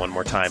Ari one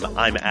more time,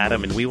 I'm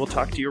Adam, and we will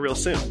talk to you real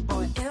soon.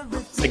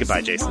 Say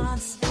goodbye, Jason.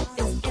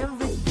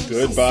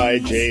 Goodbye,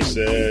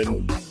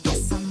 Jason.